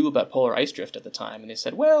what they knew about polar ice drift at the time, and they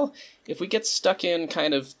said, well, if we get stuck in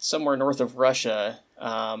kind of somewhere north of Russia,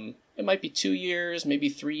 it might be 2 years, maybe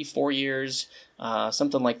 3-4 years,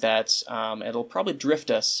 something like that. It'll probably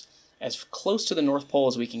drift us as close to the North Pole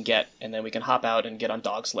as we can get, and then we can hop out and get on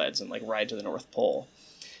dog sleds and like ride to the North Pole.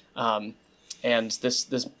 And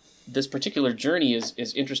this particular journey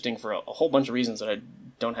is interesting for a whole bunch of reasons that I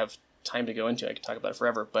don't have time to go into. I could talk about it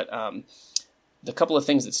forever, but the couple of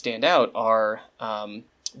things that stand out are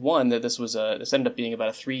one, that this ended up being about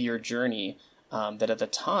a 3-year journey that at the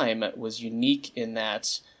time was unique in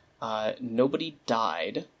that nobody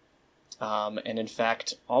died, and in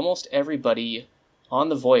fact almost everybody on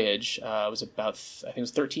the voyage, was about, I think it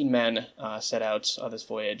was 13 men set out on this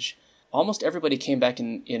voyage. Almost everybody came back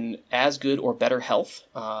in as good or better health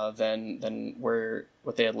than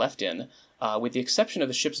what they had left in, with the exception of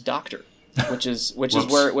the ship's doctor, which is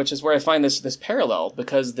where I find this parallel,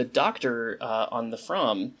 because the doctor on the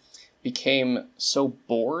Fram became so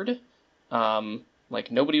bored, like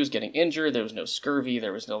nobody was getting injured, there was no scurvy,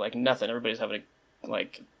 there was no like nothing. Everybody's having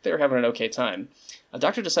they were having an okay time. A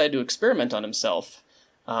doctor decided to experiment on himself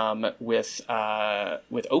with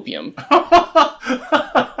opium.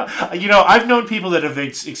 I've known people that have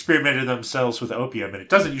experimented themselves with opium, and it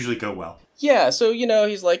doesn't usually go well. Yeah, so,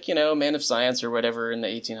 he's like, man of science or whatever in the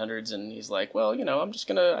 1800s, and he's like, well,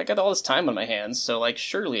 I got all this time on my hands, so, like,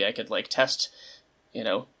 surely I could, like, test,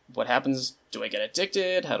 what happens, do I get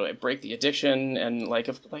addicted, how do I break the addiction, and,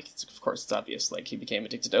 of course, it's obvious, like, he became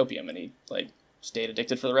addicted to opium, and he, like, stayed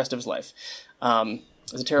addicted for the rest of his life.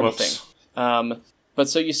 It's a terrible thing. But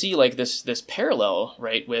so you see, like, this parallel,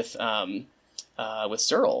 right, with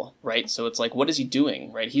Searle, right? So it's like, what is he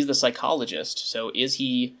doing, right? He's the psychologist. So is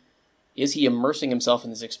he immersing himself in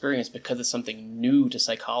this experience because it's something new to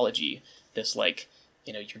psychology? This, like,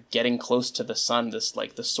 you're getting close to the sun, this,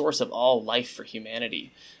 like, the source of all life for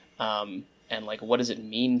humanity. And, like, what does it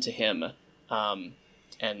mean to him? And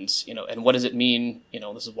what does it mean,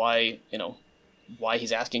 this is why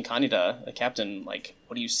he's asking Kaneda, the captain, like,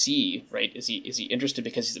 what do you see, right? Is he interested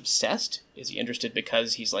because he's obsessed? Is he interested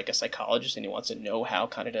because he's like a psychologist and he wants to know how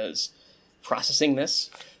Kaneda is processing this?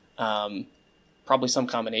 Probably some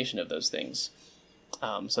combination of those things.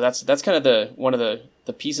 So that's kind of one of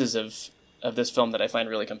the pieces of this film that I find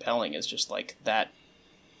really compelling, is just like that,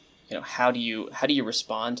 how do you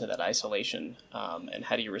respond to that isolation? And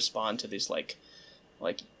how do you respond to these like,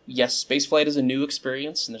 yes, spaceflight is a new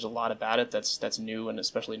experience, and there's a lot about it that's new, and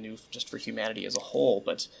especially new just for humanity as a whole.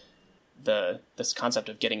 But this concept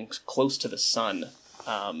of getting close to the sun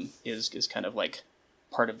is kind of like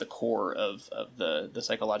part of the core of the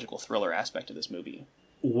psychological thriller aspect of this movie.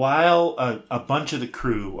 While a bunch of the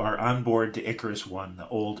crew are on board to Icarus One, the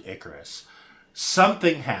old Icarus,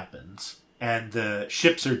 something happens. And the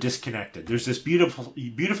ships are disconnected. There's this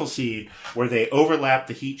beautiful scene where they overlap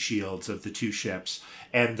the heat shields of the two ships,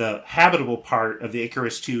 and the habitable part of the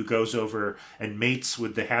Icarus 2 goes over and mates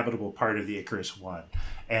with the habitable part of the Icarus 1.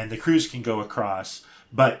 And the crews can go across,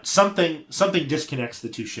 but something disconnects the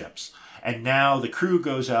two ships. And now the crew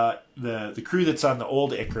goes out, the crew that's on the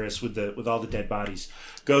old Icarus with all the dead bodies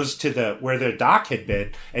goes to where the dock had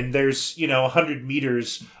been, and there's 100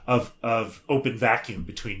 meters of open vacuum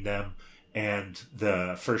between them and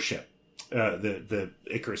the first ship, the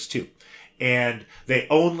Icarus 2. And they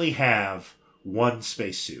only have one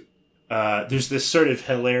spacesuit. There's this sort of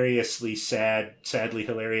sadly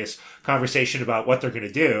hilarious conversation about what they're going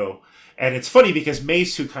to do. And it's funny because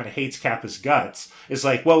Mace, who kind of hates Kappa's guts, is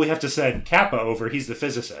like, well, we have to send Kappa over. He's the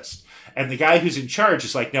physicist. And the guy who's in charge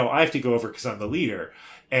is like, no, I have to go over because I'm the leader.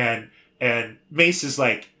 And Mace is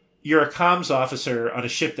like, you're a comms officer on a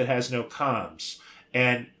ship that has no comms.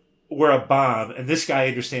 And we're a bomb, and this guy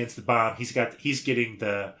understands the bomb. He's getting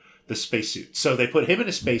the spacesuit. So they put him in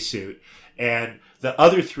a spacesuit, and the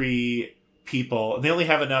other three people, and they only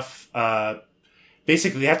have enough.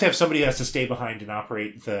 Basically, they have to have somebody who has to stay behind and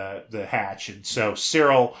operate the hatch. And so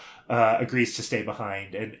Cyril agrees to stay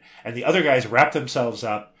behind, and the other guys wrap themselves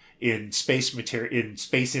up in space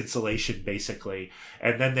insulation, basically.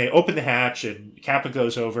 And then they open the hatch, and Kappa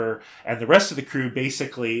goes over, and the rest of the crew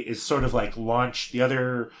basically is sort of like launched. The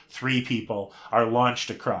other three people are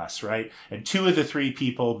launched across, right? And two of the three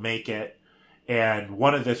people make it, and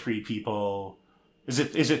one of the three people, is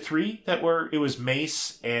it three that were? It was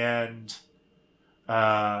Mace and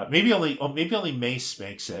maybe only Mace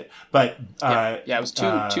makes it, but it was two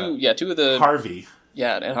of the Harvey.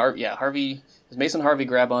 Yeah, and Harvey. Mason and Harvey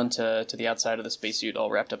grab onto the outside of the spacesuit, all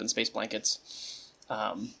wrapped up in space blankets.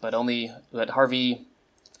 but Harvey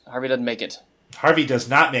doesn't make it. Harvey does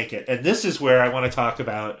not make it. And this is where I want to talk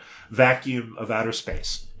about vacuum of outer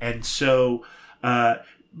space. And so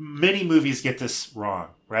many movies get this wrong,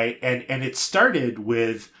 right? And it started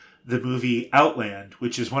with the movie Outland,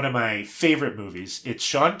 which is one of my favorite movies. It's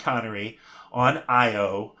Sean Connery on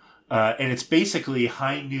Io, and it's basically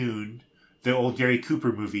High Noon, the old Gary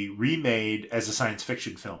Cooper movie, remade as a science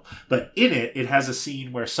fiction film. But in it, it has a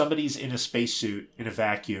scene where somebody's in a spacesuit in a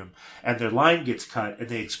vacuum, and their line gets cut, and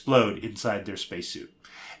they explode inside their spacesuit.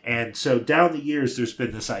 And so down the years, there's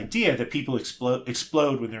been this idea that people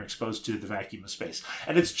explode when they're exposed to the vacuum of space.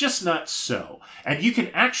 And it's just not so. And you can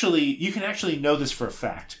actually know this for a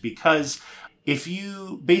fact, because if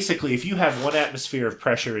you have 1 atmosphere of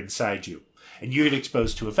pressure inside you, and you get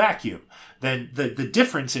exposed to a vacuum, then the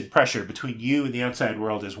difference in pressure between you and the outside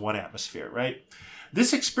world is 1 atmosphere, right?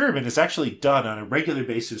 This experiment is actually done on a regular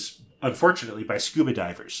basis, unfortunately, by scuba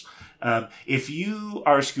divers. If you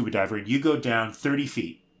are a scuba diver and you go down 30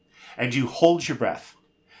 feet and you hold your breath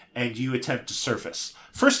and you attempt to surface,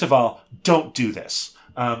 first of all, don't do this.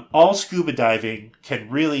 All scuba diving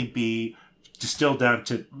can really be distilled down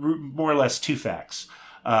to more or less 2 facts.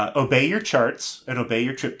 Obey your charts and obey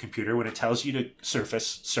your trip computer when it tells you to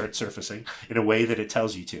start surfacing in a way that it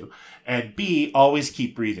tells you to. And B, always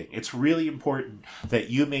keep breathing. It's really important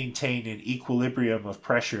that you maintain an equilibrium of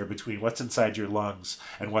pressure between what's inside your lungs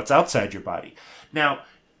and what's outside your body. Now,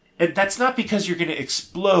 and that's not because you're going to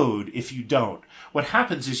explode if you don't. What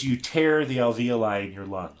happens is you tear the alveoli in your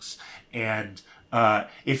lungs. And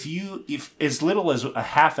if as little as a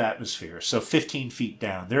half atmosphere, so 15 feet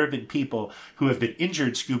down, there have been people who have been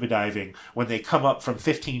injured scuba diving when they come up from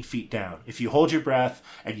 15 feet down. If you hold your breath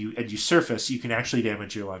and you surface, you can actually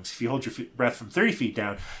damage your lungs. If you hold your breath from 30 feet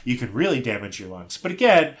down, you can really damage your lungs. But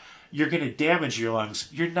again, you're going to damage your lungs.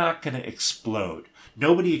 You're not going to explode.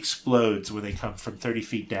 Nobody explodes when they come from 30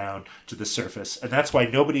 feet down to the surface. And that's why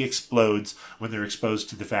nobody explodes when they're exposed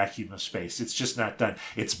to the vacuum of space. It's just not done.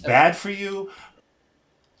 It's bad for you.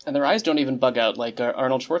 And their eyes don't even bug out like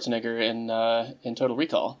Arnold Schwarzenegger in Total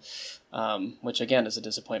Recall, which again is a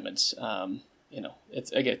disappointment.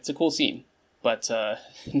 It's a cool scene, but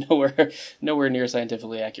nowhere near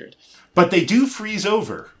scientifically accurate. But they do freeze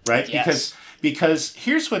over, right? Yes. Because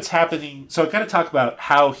here's what's happening. So I've got to talk about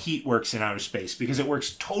how heat works in outer space, because it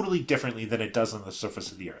works totally differently than it does on the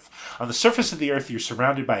surface of the Earth. On the surface of the Earth, you're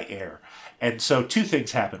surrounded by air. And so 2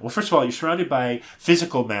 things happen. Well, first of all, you're surrounded by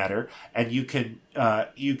physical matter, and you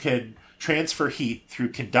can transfer heat through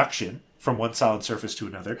conduction from one solid surface to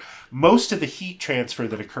another. Most of the heat transfer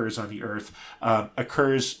that occurs on the Earth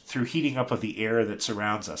occurs through heating up of the air that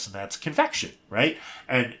surrounds us, and that's convection, right?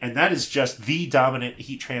 And that is just the dominant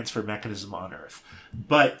heat transfer mechanism on Earth.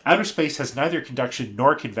 But outer space has neither conduction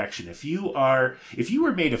nor convection. If you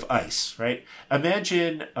were made of ice, right?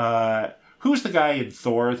 Imagine who's the guy in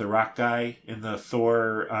Thor, the rock guy in the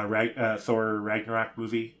Thor Ragnarok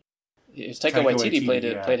movie? It was Taika Waititi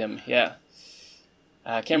played him. Yeah.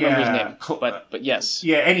 I can't remember his name, but yes.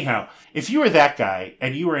 Yeah, anyhow, if you were that guy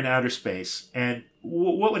and you were in outer space, and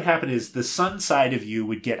what would happen is the sun side of you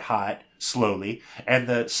would get hot slowly, and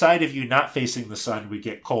the side of you not facing the sun would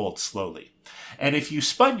get cold slowly. And if you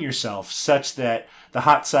spun yourself such that the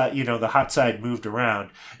hot side moved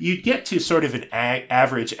around, you'd get to sort of an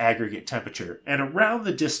average aggregate temperature. And around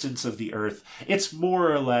the distance of the Earth, it's more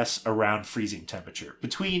or less around freezing temperature.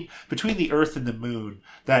 Between the Earth and the Moon,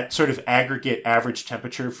 that sort of aggregate average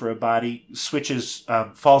temperature for a body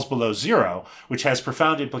falls below 0, which has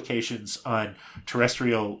profound implications on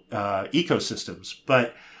terrestrial ecosystems.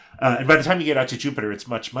 But and by the time you get out to Jupiter, it's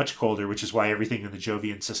much, much colder, which is why everything in the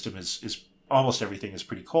Jovian system is almost everything is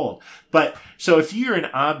pretty cold. But so if you're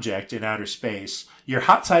an object in outer space, your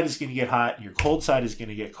hot side is going to get hot and your cold side is going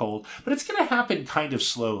to get cold, but it's going to happen kind of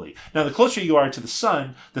slowly. Now, the closer you are to the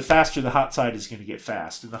sun, the faster the hot side is going to get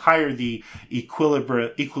fast, and the higher the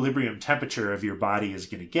equilibrium temperature of your body is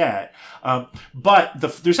going to get. But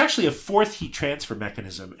there's actually a 4th heat transfer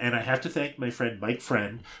mechanism, and I have to thank my friend Mike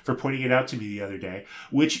Friend for pointing it out to me the other day,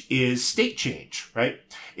 which is state change, right?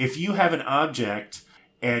 If you have an object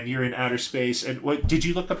and you're in outer space, and did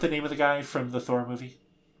you look up the name of the guy from the Thor movie?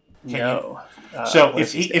 No. So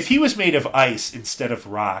if he was made of ice instead of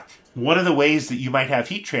rock, one of the ways that you might have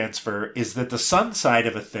heat transfer is that the sun side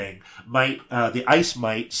of a thing the ice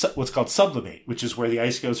might what's called sublimate, which is where the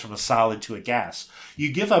ice goes from a solid to a gas.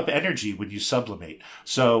 You give up energy when you sublimate.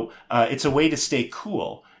 So it's a way to stay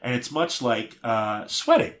cool, and it's much like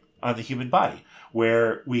sweating on the human body,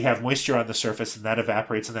 where we have moisture on the surface and that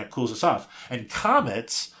evaporates and that cools us off. And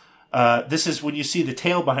comets this is when you see the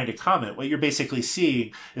tail behind a comet, what you're basically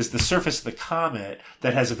seeing is the surface of the comet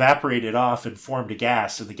that has evaporated off and formed a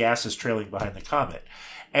gas, and the gas is trailing behind the comet.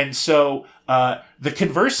 And so the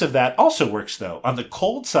converse of that also works, though. On the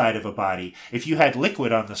cold side of a body, if you had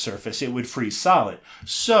liquid on the surface, it would freeze solid.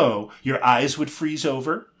 So your eyes would freeze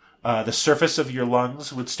over. The surface of your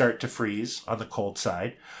lungs would start to freeze on the cold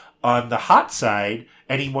side. On the hot side,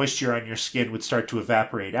 any moisture on your skin would start to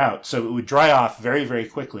evaporate out. So it would dry off very, very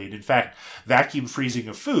quickly. And in fact, vacuum freezing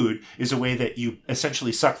of food is a way that you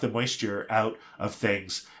essentially suck the moisture out of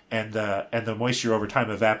things, and the moisture over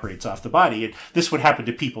time evaporates off the body. And this would happen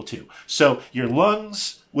to people too. So your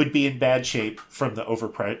lungs would be in bad shape from the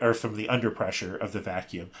from the underpressure of the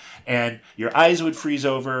vacuum, and your eyes would freeze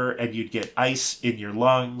over, and you'd get ice in your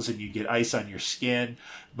lungs, and you'd get ice on your skin,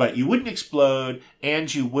 but you wouldn't explode,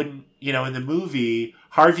 and you wouldn't, in the movie,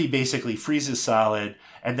 Harvey basically freezes solid,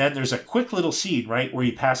 and then there's a quick little scene, right, where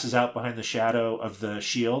he passes out behind the shadow of the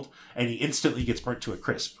shield, and he instantly gets burnt to a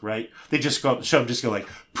crisp, right? They just go like,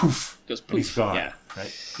 poof, goes poof. And he's gone. Yeah.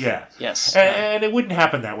 Right? Yeah. Yes. And it wouldn't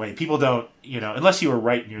happen that way. People don't, unless you were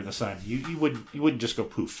right near the sun, you wouldn't just go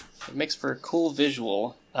poof. It makes for a cool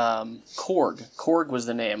visual. Korg. Korg was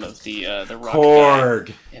the name of the rock Korg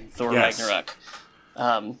guy in Thor Ragnarok.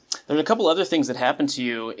 There's a couple other things that happen to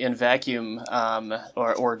you in vacuum,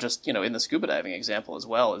 or just in the scuba diving example as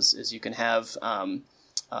well. Is you can have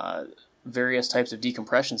various types of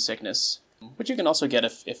decompression sickness, which you can also get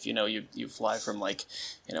if you fly from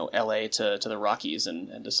LA to the Rockies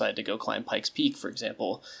and decide to go climb Pikes Peak, for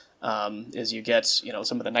example. Is you get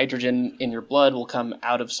some of the nitrogen in your blood will come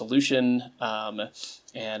out of solution, and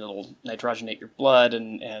it'll nitrogenate your blood,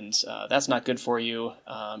 and that's not good for you.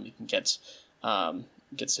 You can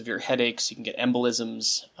get severe headaches. You can get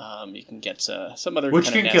embolisms. You can get some other which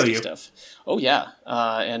kind of can nasty kill you. Stuff. Oh yeah,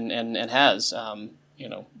 and has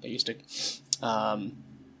they used to.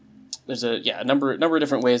 There's a number of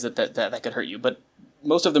different ways that could hurt you, but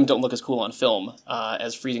most of them don't look as cool on film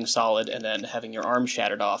as freezing solid and then having your arm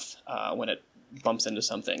shattered off when it bumps into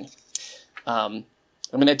something. I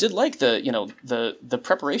did like the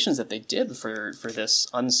preparations that they did for this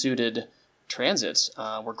unsuited transit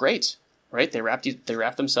were great, right? They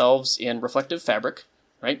wrapped themselves in reflective fabric,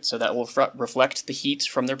 right? So that will reflect the heat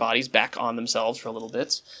from their bodies back on themselves for a little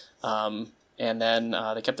bit. And then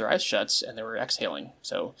they kept their eyes shut and they were exhaling.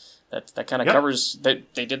 So that kind of covers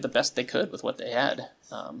that. They did the best they could with what they had.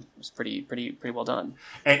 It was pretty well done.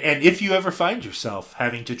 And if you ever find yourself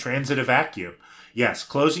having to transit a vacuum, yes,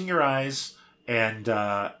 closing your eyes and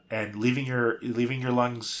leaving your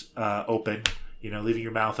lungs open, leaving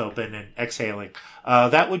your mouth open and exhaling,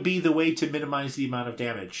 that would be the way to minimize the amount of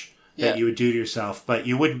damage that you would do to yourself. But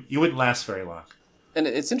you wouldn't last very long. And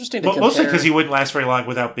it's interesting to compare. Mostly because you wouldn't last very long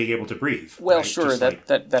without being able to breathe. Well, right? sure, that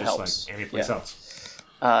helps. Like any place else.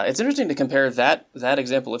 It's interesting to compare that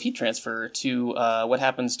example of heat transfer to what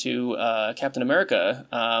happens to Captain America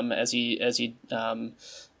as he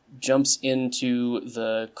jumps into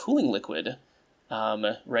the cooling liquid.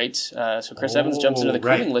 Right? So Chris Evans jumps into the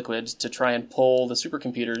cooling liquid to try and pull the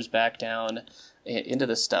supercomputers back down into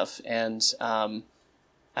this stuff, and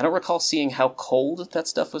I don't recall seeing how cold that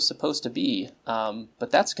stuff was supposed to be,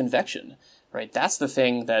 but that's convection, right? That's the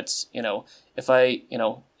thing that, if I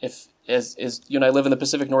live in the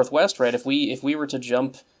Pacific Northwest, right? If we were to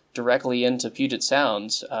jump directly into Puget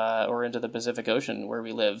Sound or into the Pacific Ocean where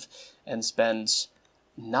we live and spend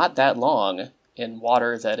not that long in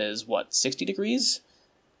water that is, 60 degrees,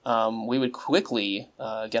 we would quickly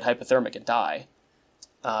get hypothermic and die.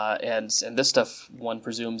 And this stuff, one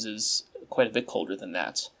presumes, is quite a bit colder than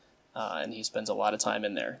that, and he spends a lot of time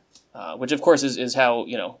in there, which of course is how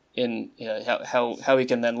how he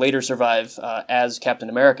can then later survive as Captain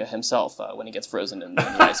America himself when he gets frozen in the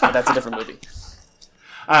ice. But that's a different movie.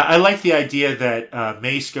 I like the idea that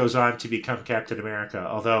Mace goes on to become Captain America,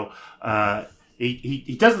 although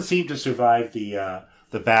he doesn't seem to survive the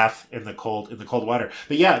bath in the cold water.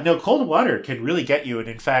 But cold water can really get you. And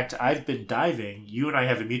in fact, I've been diving. You and I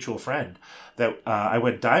have a mutual friend that I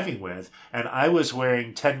went diving with, and I was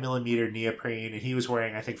wearing 10 millimeter neoprene, and he was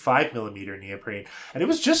wearing, I think, 5 millimeter neoprene, and it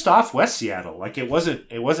was just off West Seattle. Like it wasn't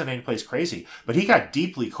any place crazy, but he got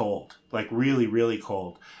deeply cold, like really, really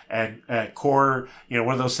cold. And core,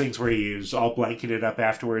 one of those things where he was all blanketed up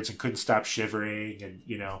afterwards and couldn't stop shivering, and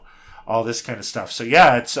all this kind of stuff. So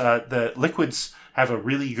it's the liquids have a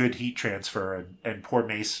really good heat transfer, and poor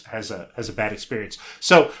Mace has a bad experience.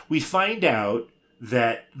 So we find out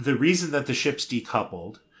that the reason that the ship's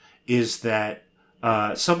decoupled is that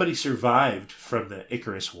somebody survived from the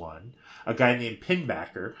Icarus one, a guy named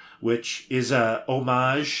Pinbacker, which is a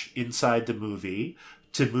homage inside the movie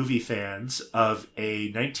to movie fans of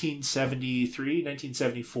a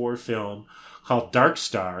 1974 film called Dark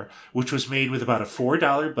Star, which was made with about a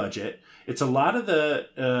 $4 budget. It's a lot of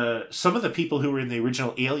some of the people who were in the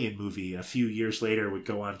original Alien movie a few years later would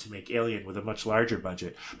go on to make Alien with a much larger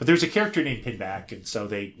budget. But there's a character named Pinback, and so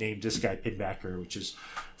they named this guy Pinbacker, which is,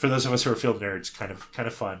 for those of us who are film nerds, kind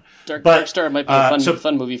of fun. Dark Star might be a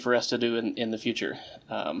fun movie for us to do in the future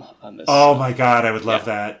on this. Oh my God, I would love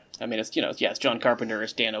that. I mean, it's it's John Carpenter,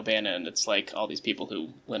 it's Dan O'Bannon, it's like all these people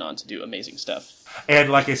who went on to do amazing stuff.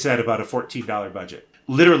 And like I said, about a $14 budget.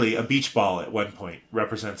 Literally, a beach ball at one point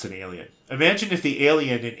represents an alien. Imagine if the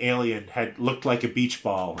alien in Alien had looked like a beach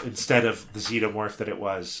ball instead of the xenomorph that it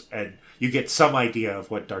was, and you get some idea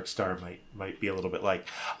of what Dark Star might be a little bit like.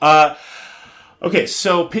 Okay,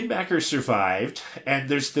 so Pinbacker survived, and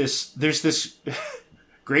there's this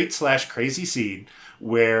great / crazy scene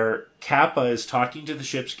where Kappa is talking to the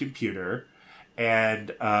ship's computer, and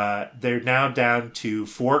they're now down to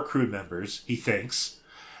 4 crew members, he thinks.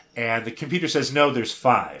 And the computer says, no, there's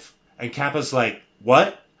 5. And Kappa's like,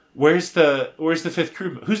 what? Where's the 5th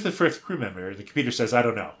crew? Who's the 5th crew member? And the computer says, I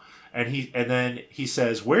don't know. And then he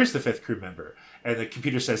says, where's the 5th crew member? And the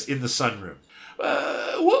computer says, in the sunroom.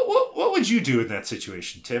 What would you do in that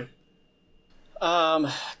situation, Tim?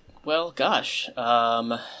 Well, gosh.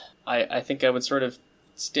 I think I would sort of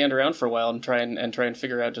stand around for a while and try and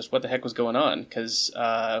figure out just what the heck was going on, because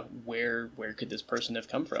where could this person have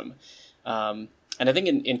come from? And I think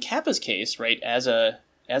in Kappa's case, right, as a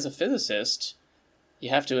physicist, you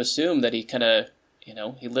have to assume that he kind of,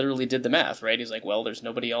 he literally did the math, right? He's like, well, there's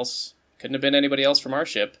nobody else, couldn't have been anybody else from our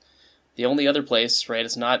ship. The only other place, right,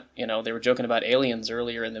 it's not, they were joking about aliens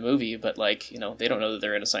earlier in the movie, but like, they don't know that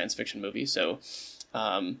they're in a science fiction movie. So,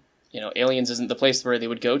 aliens isn't the place where they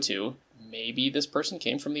would go to. Maybe this person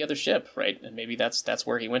came from the other ship, right? And maybe that's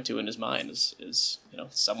where he went to in his mind is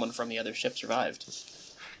someone from the other ship survived.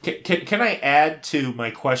 Can I add to my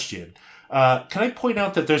question? Can I point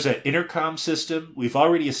out that there's an intercom system we've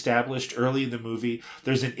already established early in the movie?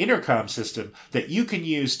 There's an intercom system that you can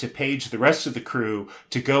use to page the rest of the crew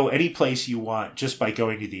to go any place you want just by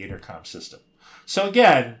going to the intercom system. So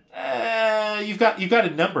again, you've got a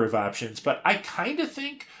number of options, but I kind of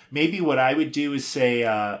think maybe what I would do is say,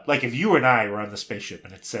 like if you and I were on the spaceship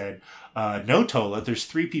and it said, no, Tola, there's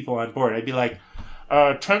 3 people on board. I'd be like,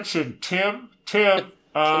 attention, Tim.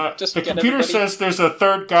 The computer says there's a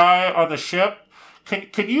 3rd guy on the ship.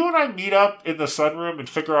 Can you and I meet up in the sunroom and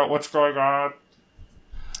figure out what's going on?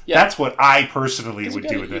 Yeah. That's what I personally would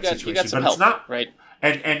do in that situation. But it's not right.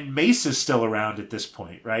 And Mace is still around at this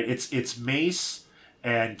point, right? It's Mace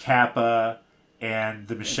and Kappa and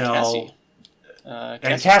the Michelle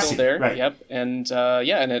and Cassie still there. Right. Yep. And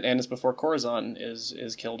and it's before Corazon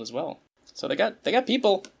is killed as well. So they got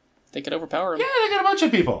people. They could overpower him. Yeah, they got a bunch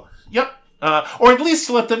of people. Yep. Or at least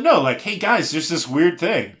to let them know, like, hey guys, there's this weird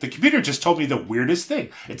thing. The computer just told me the weirdest thing.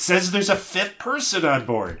 It says there's a 5th person on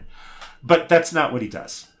board. But that's not what he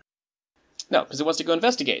does. No, because he wants to go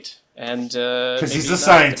investigate. And because he's a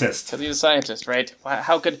scientist. Because he's a scientist, right?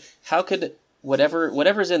 How could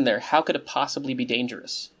whatever's in there, how could it possibly be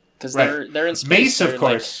dangerous? Because they're in space. Mace, of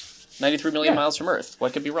course. Like 93 million miles from Earth.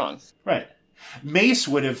 What could be wrong? Right. Mace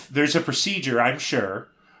would have, there's a procedure, I'm sure,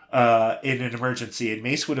 in an emergency, and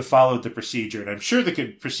Mace would have followed the procedure, and I'm sure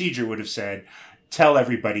the procedure would have said, tell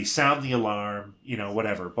everybody, sound the alarm,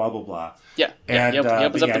 whatever, blah, blah, blah. Yeah, and, he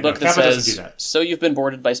opens up the book that says, so you've been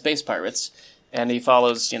boarded by space pirates, and he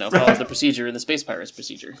follows the procedure in the space pirates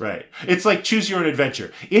procedure. Right. It's like choose your own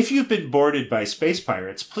adventure. If you've been boarded by space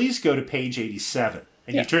pirates, please go to page 87.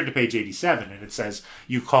 And you turn to page 87, and it says,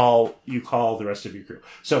 you call the rest of your crew.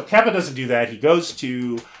 So Kappa doesn't do that. He goes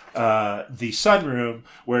to the sunroom,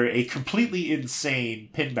 where a completely insane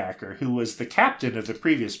Pinbacker, who was the captain of the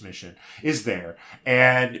previous mission, is there.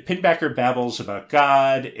 And Pinbacker babbles about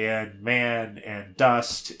God and man and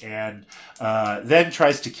dust, and then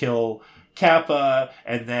tries to kill Kappa,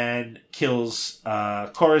 and then kills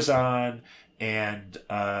Corazon, and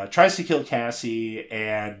tries to kill Cassie,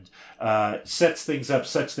 and sets things up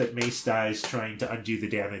such that Mace dies trying to undo the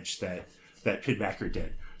damage that Pinbacker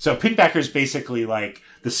did. So Pinbacker's basically like,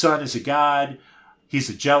 the sun is a god, he's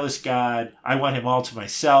a jealous god, I want him all to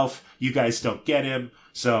myself, you guys don't get him,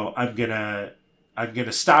 so I'm gonna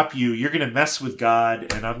stop you, you're gonna mess with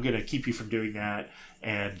God, and I'm gonna keep you from doing that,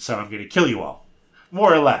 and so I'm gonna kill you all.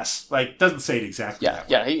 More or less. Like, doesn't say it exactly that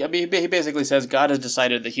way. Yeah, he basically says, God has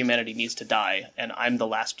decided that humanity needs to die, and I'm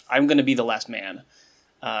gonna be the last man.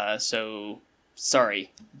 So,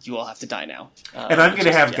 sorry, you all have to die now. And I'm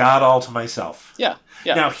gonna have God all to myself. Yeah.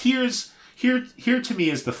 Now, here to me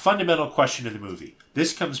is the fundamental question of the movie.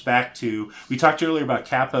 This comes back to, we talked earlier about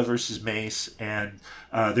Kappa versus Mace and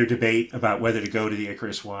their debate about whether to go to the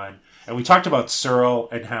Icarus One. And we talked about Searle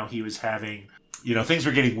and how he was having, things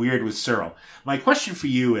were getting weird with Searle. My question for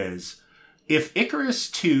you is, if Icarus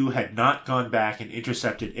 2 had not gone back and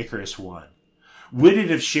intercepted Icarus 1, would it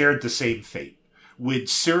have shared the same fate? Would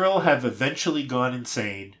Searle have eventually gone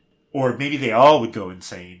insane? Or maybe they all would go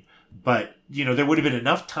insane. But, there would have been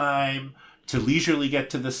enough time to leisurely get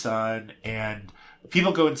to the sun, and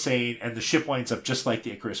people go insane, and the ship winds up just like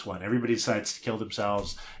the Icarus One. Everybody decides to kill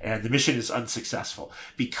themselves, and the mission is unsuccessful.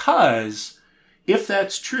 Because if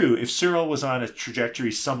that's true, if Searle was on a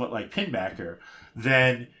trajectory somewhat like Pinbacker,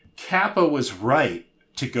 then Kappa was right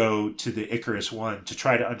to go to the Icarus One to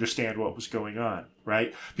try to understand what was going on,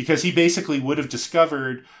 right? Because he basically would have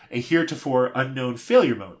discovered a heretofore unknown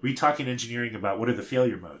failure mode. We talk in engineering about what are the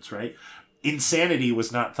failure modes, right? Insanity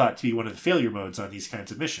was not thought to be one of the failure modes on these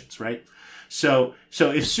kinds of missions, right? So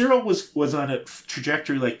if Searle was on a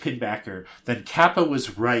trajectory like Pinbacker, then Kappa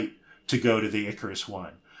was right to go to the Icarus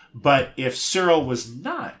One. But if Searle was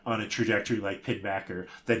not on a trajectory like Pinbacker,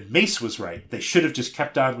 then Mace was right. They should have just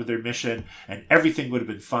kept on with their mission, and everything would have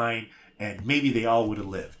been fine, and maybe they all would have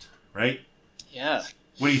lived, right? Yeah.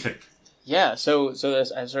 What do you think? Yeah. So there's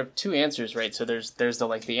sort of two answers, right? So there's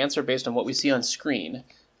the answer based on what we see on screen,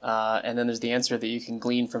 and then there's the answer that you can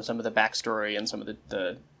glean from some of the backstory and some of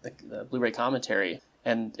the Blu-ray commentary.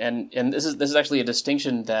 And this is actually a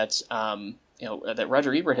distinction that that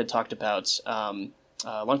Roger Ebert had talked about.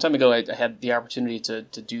 A long time ago, I had the opportunity to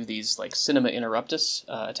do these like Cinema Interruptus,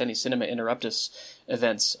 attending Cinema Interruptus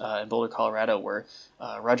events in Boulder, Colorado, where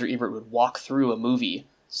Roger Ebert would walk through a movie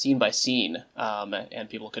scene by scene, and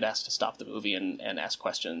people could ask to stop the movie and ask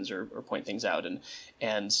questions or point things out.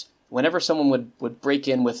 And whenever someone would break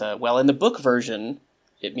in with in the book version,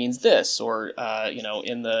 it means this, or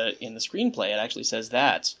in the screenplay, it actually says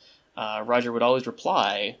that. Roger would always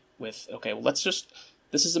reply with, okay, well, this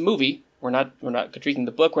is a movie. We're not critiquing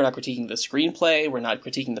the book. We're not critiquing the screenplay. We're not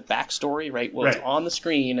critiquing the backstory, right? What's on the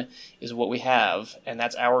screen is what we have, and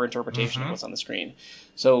that's our interpretation of what's on the screen.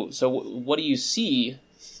 So what do you see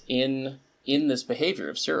in this behavior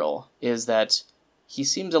of Searle is that he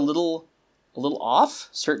seems a little off,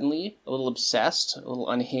 certainly, a little obsessed, a little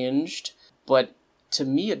unhinged, but to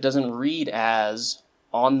me it doesn't read as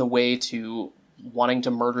on the way to wanting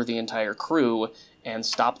to murder the entire crew and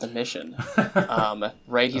stop the mission.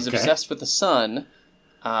 Right? He's obsessed with the sun,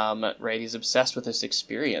 right? He's obsessed with this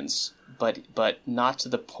experience, but not to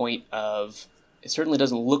the point of, it certainly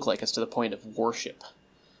doesn't look like it's to the point of worship,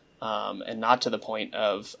 and not to the point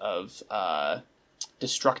of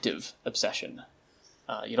destructive obsession.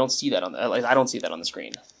 You don't see that I don't see that on the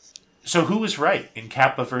screen. So who was right in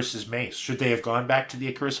Kappa versus Mace? Should they have gone back to the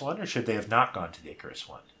Icarus One, or should they have not gone to the Icarus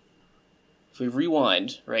One? If we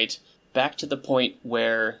rewind, right, back to the point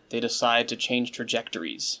where they decide to change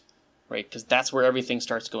trajectories, right? Because that's where everything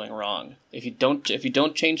starts going wrong. If you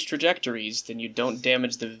don't change trajectories, then you don't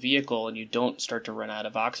damage the vehicle and you don't start to run out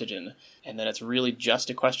of oxygen. And then it's really just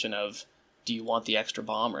a question of, do you want the extra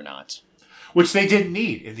bomb or not? Which they didn't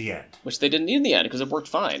need in the end. Which they didn't need in the end because it worked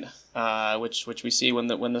fine. Which we see when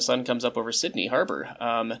the sun comes up over Sydney Harbor.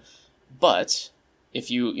 But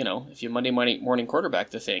if you Monday morning quarterback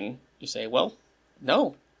the thing, you say, well,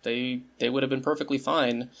 no, they would have been perfectly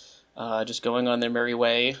fine, just going on their merry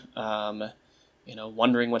way,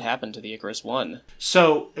 wondering what happened to the Icarus One.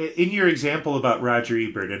 So, in your example about Roger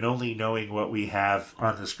Ebert and only knowing what we have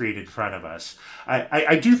on the screen in front of us,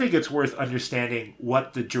 I do think it's worth understanding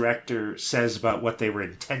what the director says about what they were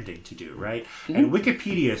intending to do, right? Mm-hmm. And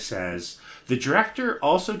Wikipedia says, the director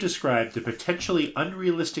also described the potentially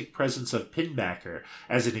unrealistic presence of Pinbacker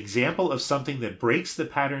as an example of something that breaks the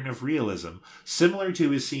pattern of realism, similar to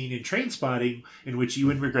his scene in Trainspotting, in which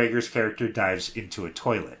Ewan McGregor's character dives into a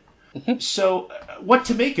toilet. So, what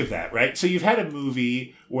to make of that, right? So you've had a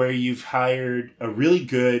movie where you've hired a really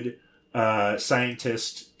good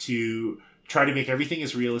scientist to try to make everything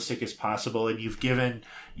as realistic as possible, and you've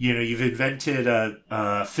invented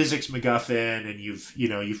a physics MacGuffin, and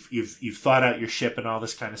you've thought out your ship and all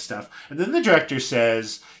this kind of stuff. And then the director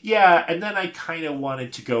says, yeah, and then I kind of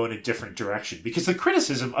wanted to go in a different direction. Because the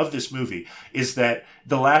criticism of this movie is that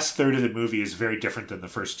the last third of the movie is very different than the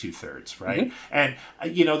first 2/3, right? Mm-hmm.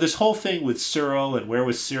 And, this whole thing with Searle and where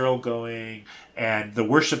was Searle going and the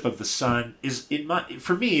worship of the sun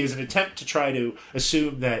for me, is an attempt to try to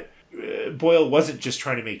assume that Boyle wasn't just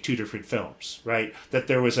trying to make two different films, right? That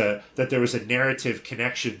there was a narrative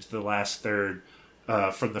connection to the last third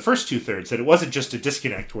from the first 2/3. That it wasn't just a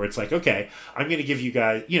disconnect where it's like, okay, I'm going to give you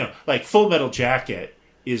guys, like Full Metal Jacket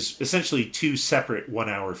is essentially two separate 1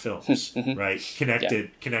 hour films, right?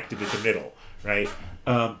 Connected at the middle, right?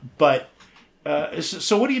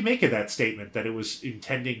 So what do you make of that statement that it was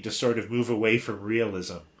intending to sort of move away from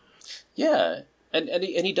realism? Yeah, and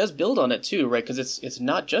he does build on it too, right? Because it's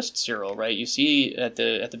not just Cyril, right? You see at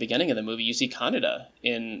the beginning of the movie, you see Kaneda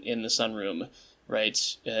in the sunroom,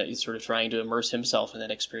 right? He's sort of trying to immerse himself in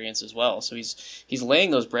that experience as well. So he's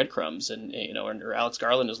laying those breadcrumbs, and or Alex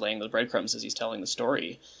Garland is laying those breadcrumbs as he's telling the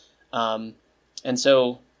story, and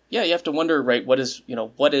so yeah, you have to wonder, right? What is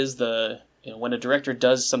the when a director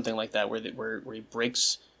does something like that, where he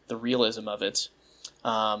breaks the realism of it.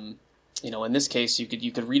 In this case,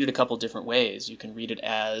 you could read it a couple different ways. You can read it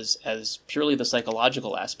as purely the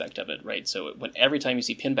psychological aspect of it, right? So every time you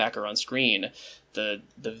see Pinbacker on screen, the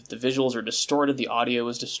visuals are distorted, the audio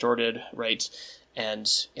is distorted, right? And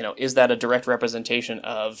is that a direct representation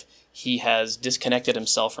of he has disconnected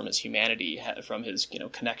himself from his humanity, from his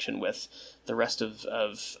connection with the rest of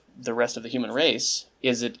the human race?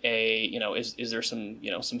 Is it is there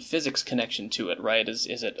some physics connection to it, right? Is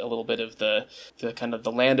it a little bit of the kind of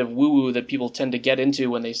the land of woo-woo that people tend to get into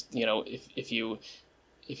when they if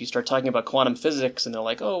you start talking about quantum physics, and they're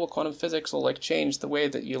like, oh, well, quantum physics will change the way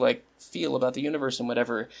that you feel about the universe and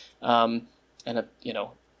whatever,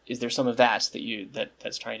 is there some of that's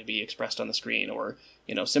trying to be expressed on the screen, or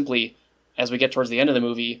simply as we get towards the end of the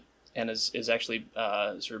movie, and is actually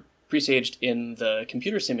sort of presaged in the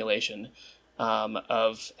computer simulation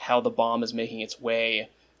of how the bomb is making its way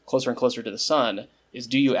closer and closer to the sun, is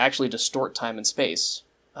do you actually distort time and space,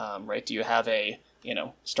 right? Do you have a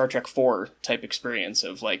Star Trek 4 type experience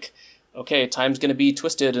of okay, time's going to be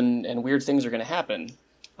twisted and weird things are going to happen?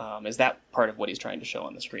 Is that part of what he's trying to show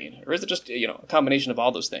on the screen? Or is it just, a combination of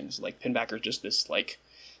all those things? Pinbacker's just this, he's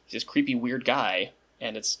this creepy, weird guy,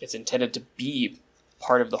 and it's intended to be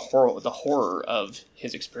part of the horror of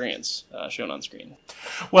his experience shown on screen.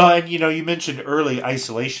 Well, and, you mentioned early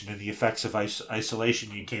isolation and the effects of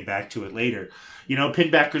isolation. You came back to it later.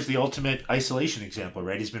 Pinbacker's the ultimate isolation example,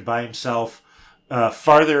 right? He's been by himself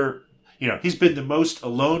farther, he's been the most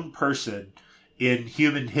alone person in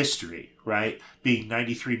human history, right? Being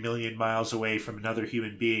 93 million miles away from another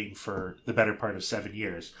human being for the better part of 7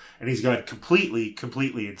 years. And he's gone completely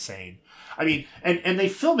insane. I mean, and they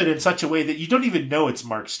film it in such a way that you don't even know it's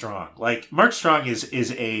Mark Strong. Mark Strong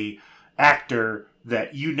is a actor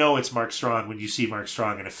that it's Mark Strong when you see Mark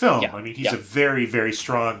Strong in a film. Yeah. I mean, he's a very, very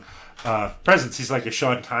strong presence. He's like a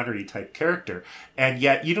Sean Connery type character. And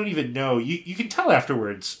yet you don't even know. You can tell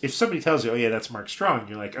afterwards. If somebody tells you, oh yeah, that's Mark Strong,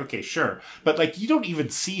 you're like, okay, sure. But you don't even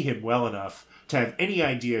see him well enough to have any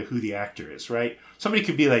idea who the actor is, right? Somebody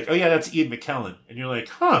could be like, oh yeah, that's Ian McKellen. And you're like,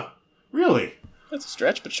 huh, really? That's a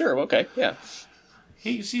stretch, but sure, okay, yeah.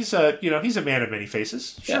 He's a man of many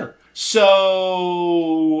faces, sure. Yeah.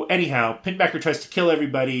 So anyhow, Pinbacker tries to kill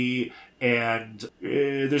everybody, and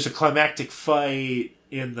there's a climactic fight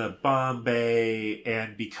in the bomb bay,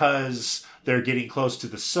 and because they're getting close to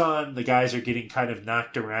the sun, the guys are getting kind of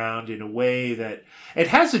knocked around in a way that it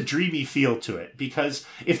has a dreamy feel to it, because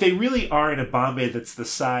if they really are in a bomb bay that's the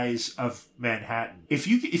size of Manhattan, if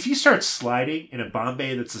you start sliding in a bomb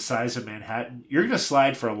bay that's the size of Manhattan, you're going to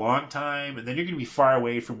slide for a long time, and then you're going to be far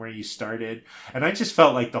away from where you started. And I just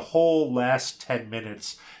felt like the whole last 10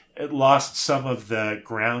 minutes, it lost some of the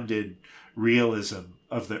grounded realism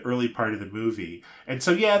of the early part of the movie. And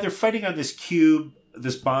so, yeah, they're fighting on this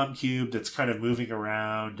bomb cube that's kind of moving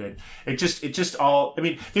around, and it just all, I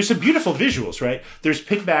mean, there's some beautiful visuals, right? There's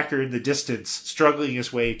Pinbacker in the distance struggling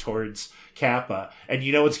his way towards Kappa, and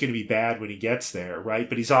it's going to be bad when he gets there, right?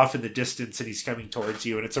 But he's off in the distance and he's coming towards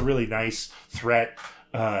you, and it's a really nice threat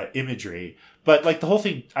imagery. But the whole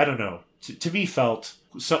thing, I don't know, to me felt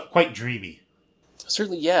quite dreamy.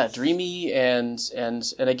 Certainly, yeah, dreamy and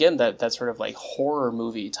again that sort of horror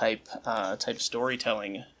movie type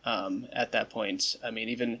storytelling at that point. I mean,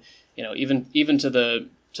 even to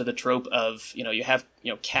the trope of you have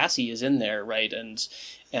Cassie is in there, right,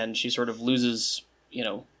 and she sort of loses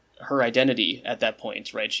her identity at that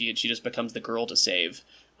point, right? She just becomes the girl to save,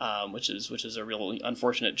 which is a really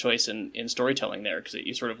unfortunate choice in storytelling there, because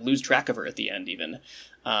you sort of lose track of her at the end. Even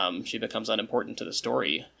she becomes unimportant to the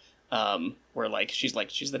story. Where she's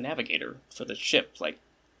the navigator for the ship,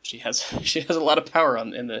 she has a lot of power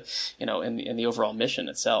in the overall mission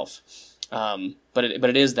itself. But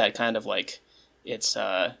it is that kind of it's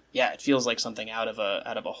it feels like something out of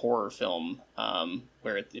a horror film,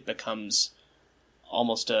 where it becomes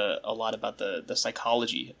almost a lot about the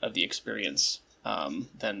psychology of the experience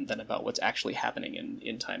than about what's actually happening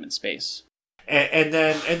in time and space.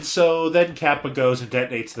 And so then Kappa goes and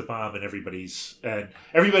detonates the bomb, and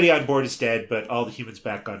everybody on board is dead, but all the humans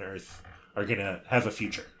back on Earth are gonna have a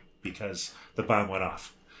future because the bomb went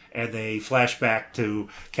off. And they flash back to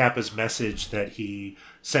Kappa's message that he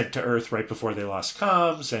sent to Earth right before they lost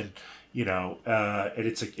comms, and and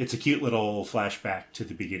it's a cute little flashback to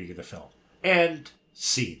the beginning of the film. And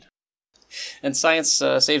scene. And science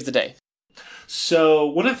saves the day. So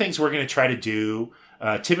one of the things we're going to try to do,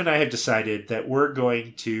 Tim and I have decided that we're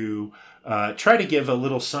going to try to give a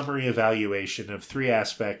little summary evaluation of 3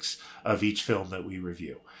 aspects of each film that we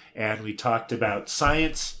review. And we talked about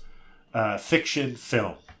science, fiction,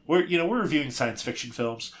 film. We're reviewing science fiction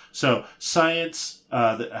films. So science,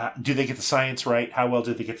 do they get the science right? How well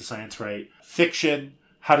do they get the science right? Fiction,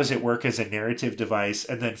 how does it work as a narrative device?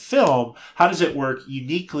 And then film, how does it work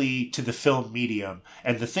uniquely to the film medium?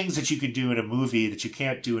 And the things that you can do in a movie that you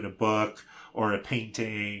can't do in a book or a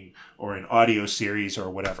painting or an audio series or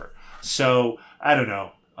whatever. So, I don't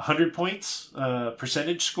know, 100 points,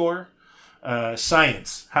 percentage score?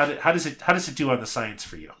 Science, how does it do on the science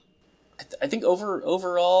for you? I think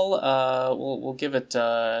overall, we'll give it.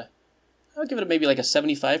 I'll give it maybe like a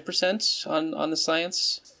 75% on the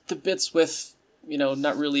science. The bits with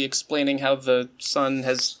not really explaining how the sun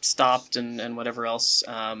has stopped and whatever else,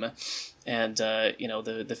 the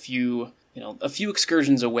few a few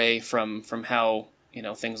excursions away from how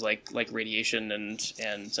things like radiation and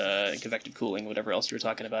convective cooling, whatever else you were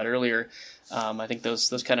talking about earlier. I think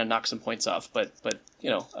those kind of knock some points off, but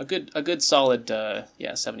a good solid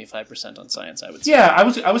 75% on science, I would say. Yeah, I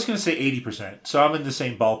was going to say 80%. So I'm in the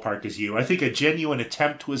same ballpark as you. I think a genuine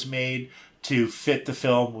attempt was made to fit the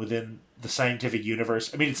film within the scientific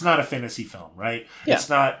universe. I mean, it's not a fantasy film, right? Yeah. It's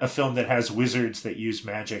not a film that has wizards that use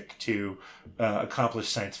magic to accomplish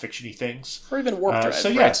science fiction-y things, or even warp drive.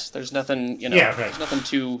 Right? There's nothing, there's nothing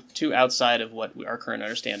too outside of what our current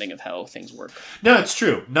understanding of how things work. No, it's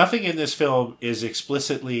true. Nothing in this film is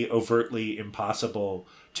explicitly, overtly impossible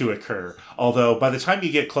to occur. Although by the time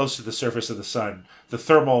you get close to the surface of the sun, the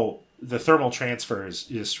thermal transfer is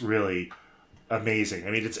just really amazing.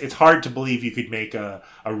 I mean, it's hard to believe you could make a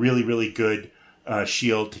really, really good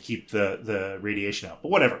shield to keep the radiation out.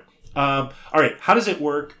 But whatever. All right. How does it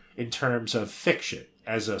work in terms of fiction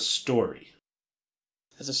as a story?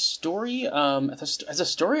 As a story,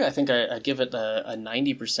 I think I give it a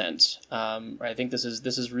 90%. I think this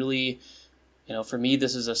is really, for me,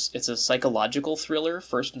 it's a psychological thriller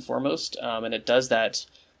first and foremost, and it does that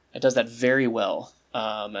very well.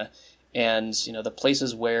 And the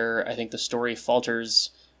places where I think the story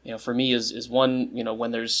falters, for me is one,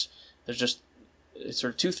 when there's just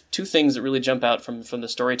sort of two things that really jump out from the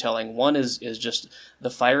storytelling. One is just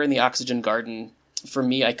the fire in the oxygen garden. For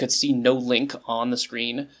me, I could see no link on the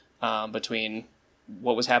screen between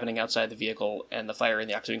what was happening outside the vehicle and the fire in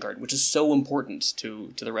the oxygen garden, which is so important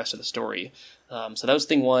to the rest of the story. So that was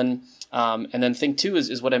thing one. And then thing two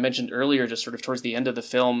is what I mentioned earlier, just sort of towards the end of the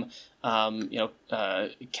film,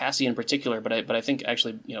 Cassie in particular, but I think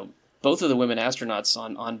actually, both of the women astronauts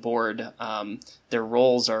on board, their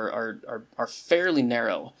roles are fairly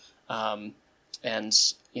narrow. And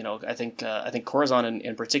I think Corazon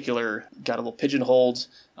in particular got a little pigeonholed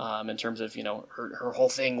in terms of her whole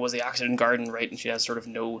thing was the oxygen garden, right? And she has sort of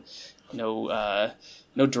no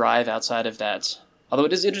drive outside of that. Although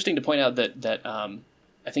it is interesting to point out that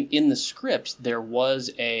I think in the script there was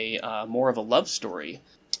a more of a love story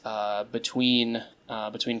between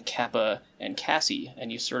Kappa and Cassie,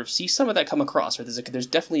 and you sort of see some of that come across. Right? There's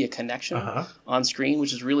definitely a connection on screen,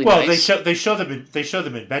 which is really nice. Well, they show them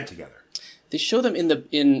in bed together. They show them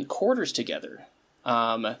in quarters together,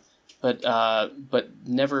 but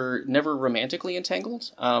never romantically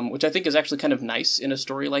entangled, which I think is actually kind of nice in a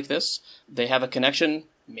story like this. They have a connection.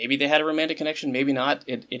 Maybe they had a romantic connection, maybe not.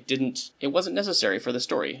 It wasn't necessary for the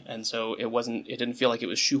story, and so it didn't feel like it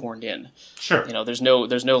was shoehorned in. Sure. There's no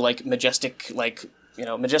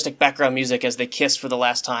majestic background music as they kiss for the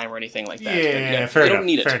last time or anything like that. Yeah, fair enough. You don't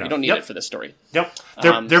need it. Fair enough. You don't need it for this story. Yep.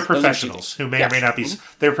 They're professionals who may or may not be.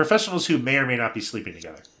 They're professionals who may or may not be sleeping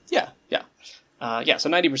together. Yeah. So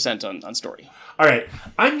 90% on story. All right,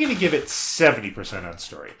 I'm going to give it 70% on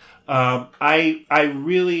story.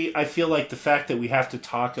 I feel like the fact that we have to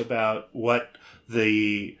talk about what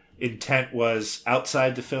the intent was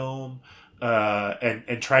outside the film,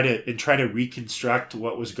 and try to reconstruct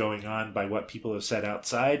what was going on by what people have said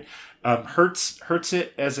outside, hurts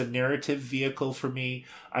it as a narrative vehicle for me.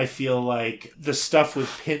 I feel like the stuff with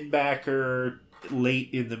Pinbacker late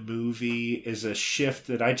in the movie is a shift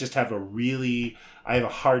that I just have a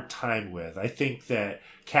hard time with. I think that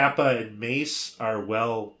Kappa and Mace are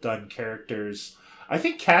well done characters. I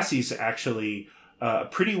think Cassie's actually a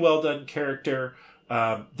pretty well done character.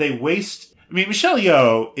 They waste. I mean, Michelle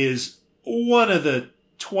Yeoh is one of the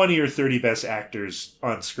 20 or 30 best actors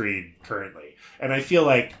on screen currently, and I feel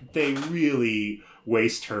like they really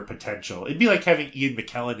waste her potential. It'd be like having Ian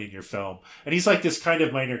McKellen in your film, and he's like this kind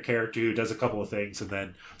of minor character who does a couple of things and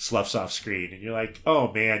then sloughs off screen, and you're like,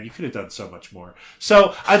 oh man, you could have done so much more.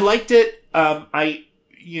 So I liked it. I'm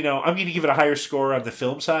going to give it a higher score on the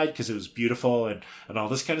film side because it was beautiful and all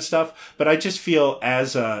this kind of stuff. But I just feel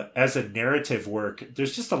as a narrative work,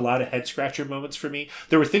 there's just a lot of head scratcher moments for me.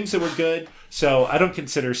 There were things that were good, so I don't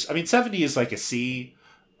consider. I mean, 70 is like a C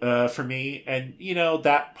for me, and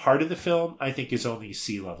that part of the film I think is only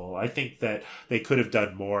C level. I think that they could have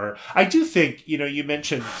done more. I do think you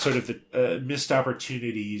mentioned sort of the missed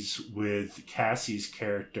opportunities with Cassie's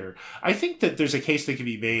character. I think that there's a case that can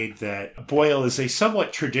be made that Boyle is a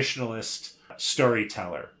somewhat traditionalist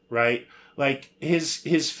storyteller, right? Like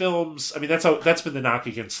his films. I mean, that's been the knock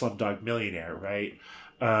against Slumdog Millionaire, right?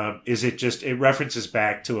 It references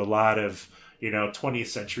back to a lot of 20th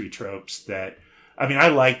century tropes that. I mean, I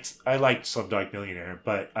liked Slumdog Millionaire,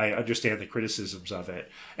 but I understand the criticisms of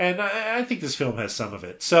it, and I think this film has some of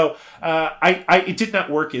it. So, it did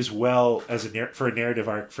not work as well as for a narrative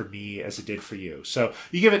arc for me as it did for you. So,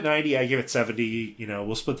 you give it 90, I give it 70.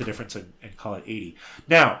 We'll split the difference and call it 80.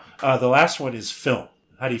 Now, the last one is film.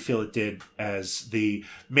 How do you feel it did as the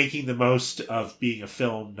making the most of being a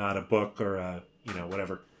film, not a book or a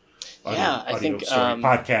whatever? I think story,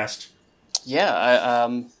 podcast.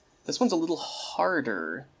 Yeah, this one's a little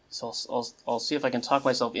harder, so I'll see if I can talk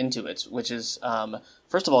myself into it, which is,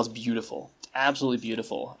 first of all, it's beautiful. Absolutely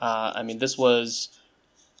beautiful. I mean, this was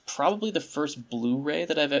probably the first Blu-ray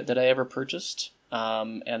that I ever purchased,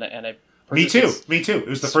 and I purchased Me too. It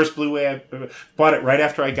was the first Blu-ray I bought it right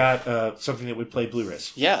after I got something that would play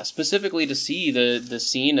Blu-rays. Yeah, specifically to see the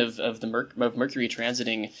scene of Mercury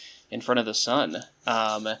transiting in front of the sun.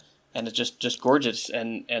 And it's just gorgeous,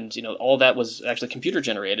 and all that was actually computer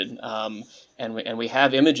generated, and we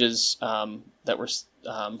have images that were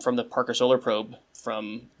from the Parker Solar Probe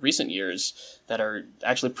from recent years that are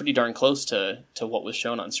actually pretty darn close to what was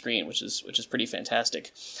shown on screen, which is pretty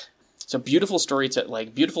fantastic. So beautiful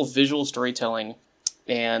beautiful visual storytelling,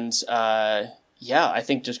 and I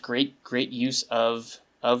think just great use of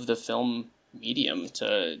the film medium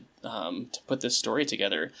to put this story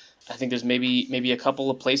together. I think there's maybe a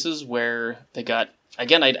couple of places where they got,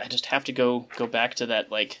 again, I just have to go back to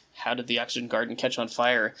that, like, how did the oxygen garden catch on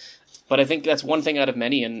fire? But I think that's one thing out of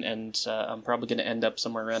many, and I'm probably going to end up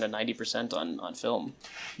somewhere around a 90% on film.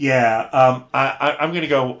 Yeah, I'm going to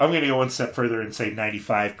go one step further and say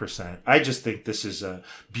 95%. I just think this is a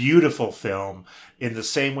beautiful film in the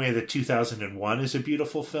same way that 2001 is a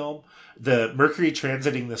beautiful film. The Mercury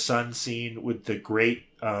transiting the sun scene with the great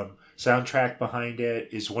soundtrack behind it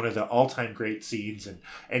is one of the all-time great scenes in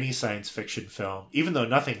any science fiction film. Even though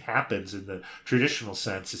nothing happens in the traditional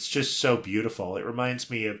sense, it's just so beautiful. It reminds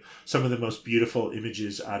me of some of the most beautiful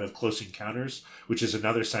images out of Close Encounters, which is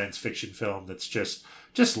another science fiction film that's just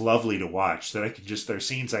lovely to watch. That there are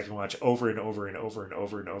scenes I can watch over and over and over and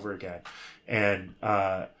over and over again. And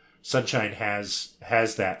Sunshine has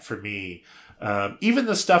that for me. Even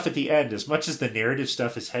the stuff at the end, as much as the narrative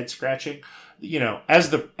stuff is head scratching,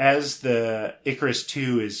 as the Icarus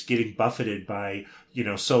 2 is getting buffeted by,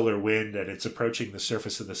 solar wind and it's approaching the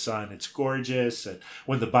surface of the sun, it's gorgeous. And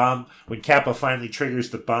when Kappa finally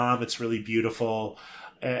triggers the bomb, it's really beautiful.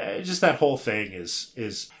 Just that whole thing is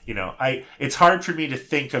it's hard for me to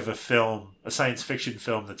think of a science fiction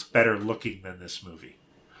film that's better looking than this movie.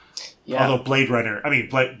 Yeah. Although Blade Runner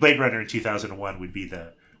in 2001 would be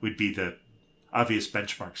the obvious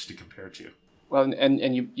benchmarks to compare to. Well,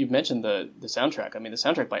 and you mentioned the soundtrack. I mean, the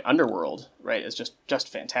soundtrack by Underworld, right, is just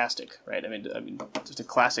fantastic, right? I mean, just a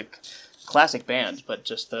classic band, but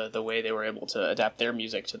just the way they were able to adapt their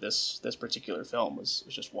music to this particular film was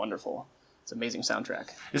just wonderful. It's an amazing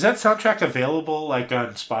soundtrack. Is that soundtrack available like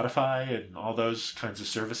on Spotify and all those kinds of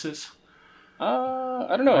services?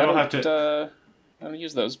 I don't know. I don't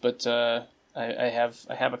use those, but I have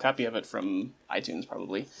a copy of it from iTunes,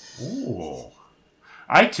 probably. Ooh.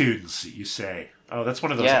 iTunes, you say? Oh, that's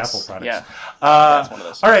one of those Apple products. Yeah, that's one of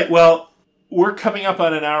those. All right, well, we're coming up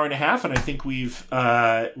on an hour and a half, and I think we've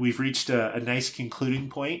reached a nice concluding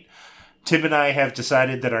point. Tim and I have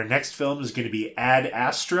decided that our next film is going to be Ad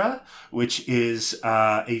Astra, which is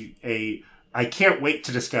I can't wait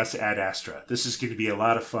to discuss Ad Astra. This is going to be a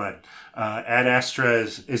lot of fun. Ad Astra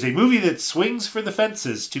is a movie that swings for the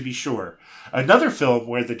fences, to be sure. Another film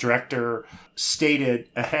where the director stated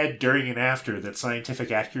ahead, during, and after that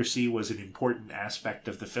scientific accuracy was an important aspect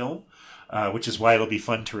of the film. which is why it'll be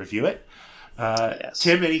fun to review it. Yes.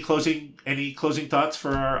 Tim, any closing thoughts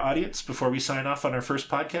for our audience before we sign off on our first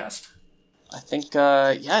podcast? I think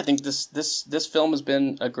I think this film has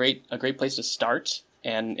been a great place to start,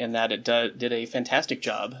 and in that it did a fantastic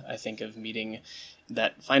job, I think, of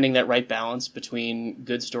finding that right balance between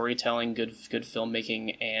good storytelling, good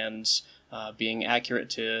filmmaking, and being accurate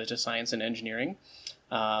to science and engineering,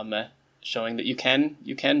 showing that you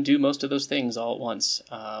can do most of those things all at once,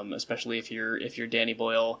 especially if you're Danny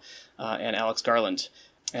Boyle and Alex Garland.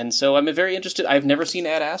 And so I'm very interested. I've never seen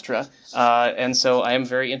Ad Astra, and so I am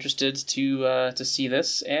very interested to see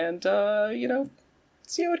this and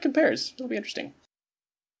see how it compares. It'll be interesting.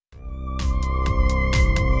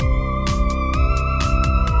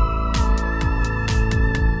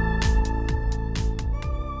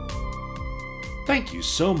 Thank you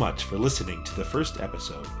so much for listening to the first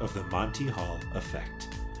episode of The Monty Hall Effect.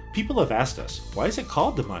 People have asked us, why is it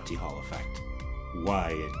called The Monty Hall Effect?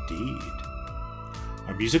 Why, indeed.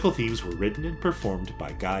 Our musical themes were written and performed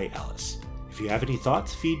by Guy Ellis. If you have any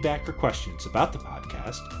thoughts, feedback, or questions about the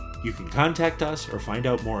podcast, you can contact us or find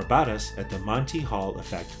out more about us at the Monty Hall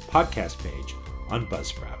Effect podcast page on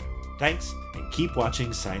Buzzsprout. Thanks, and keep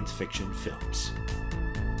watching science fiction films.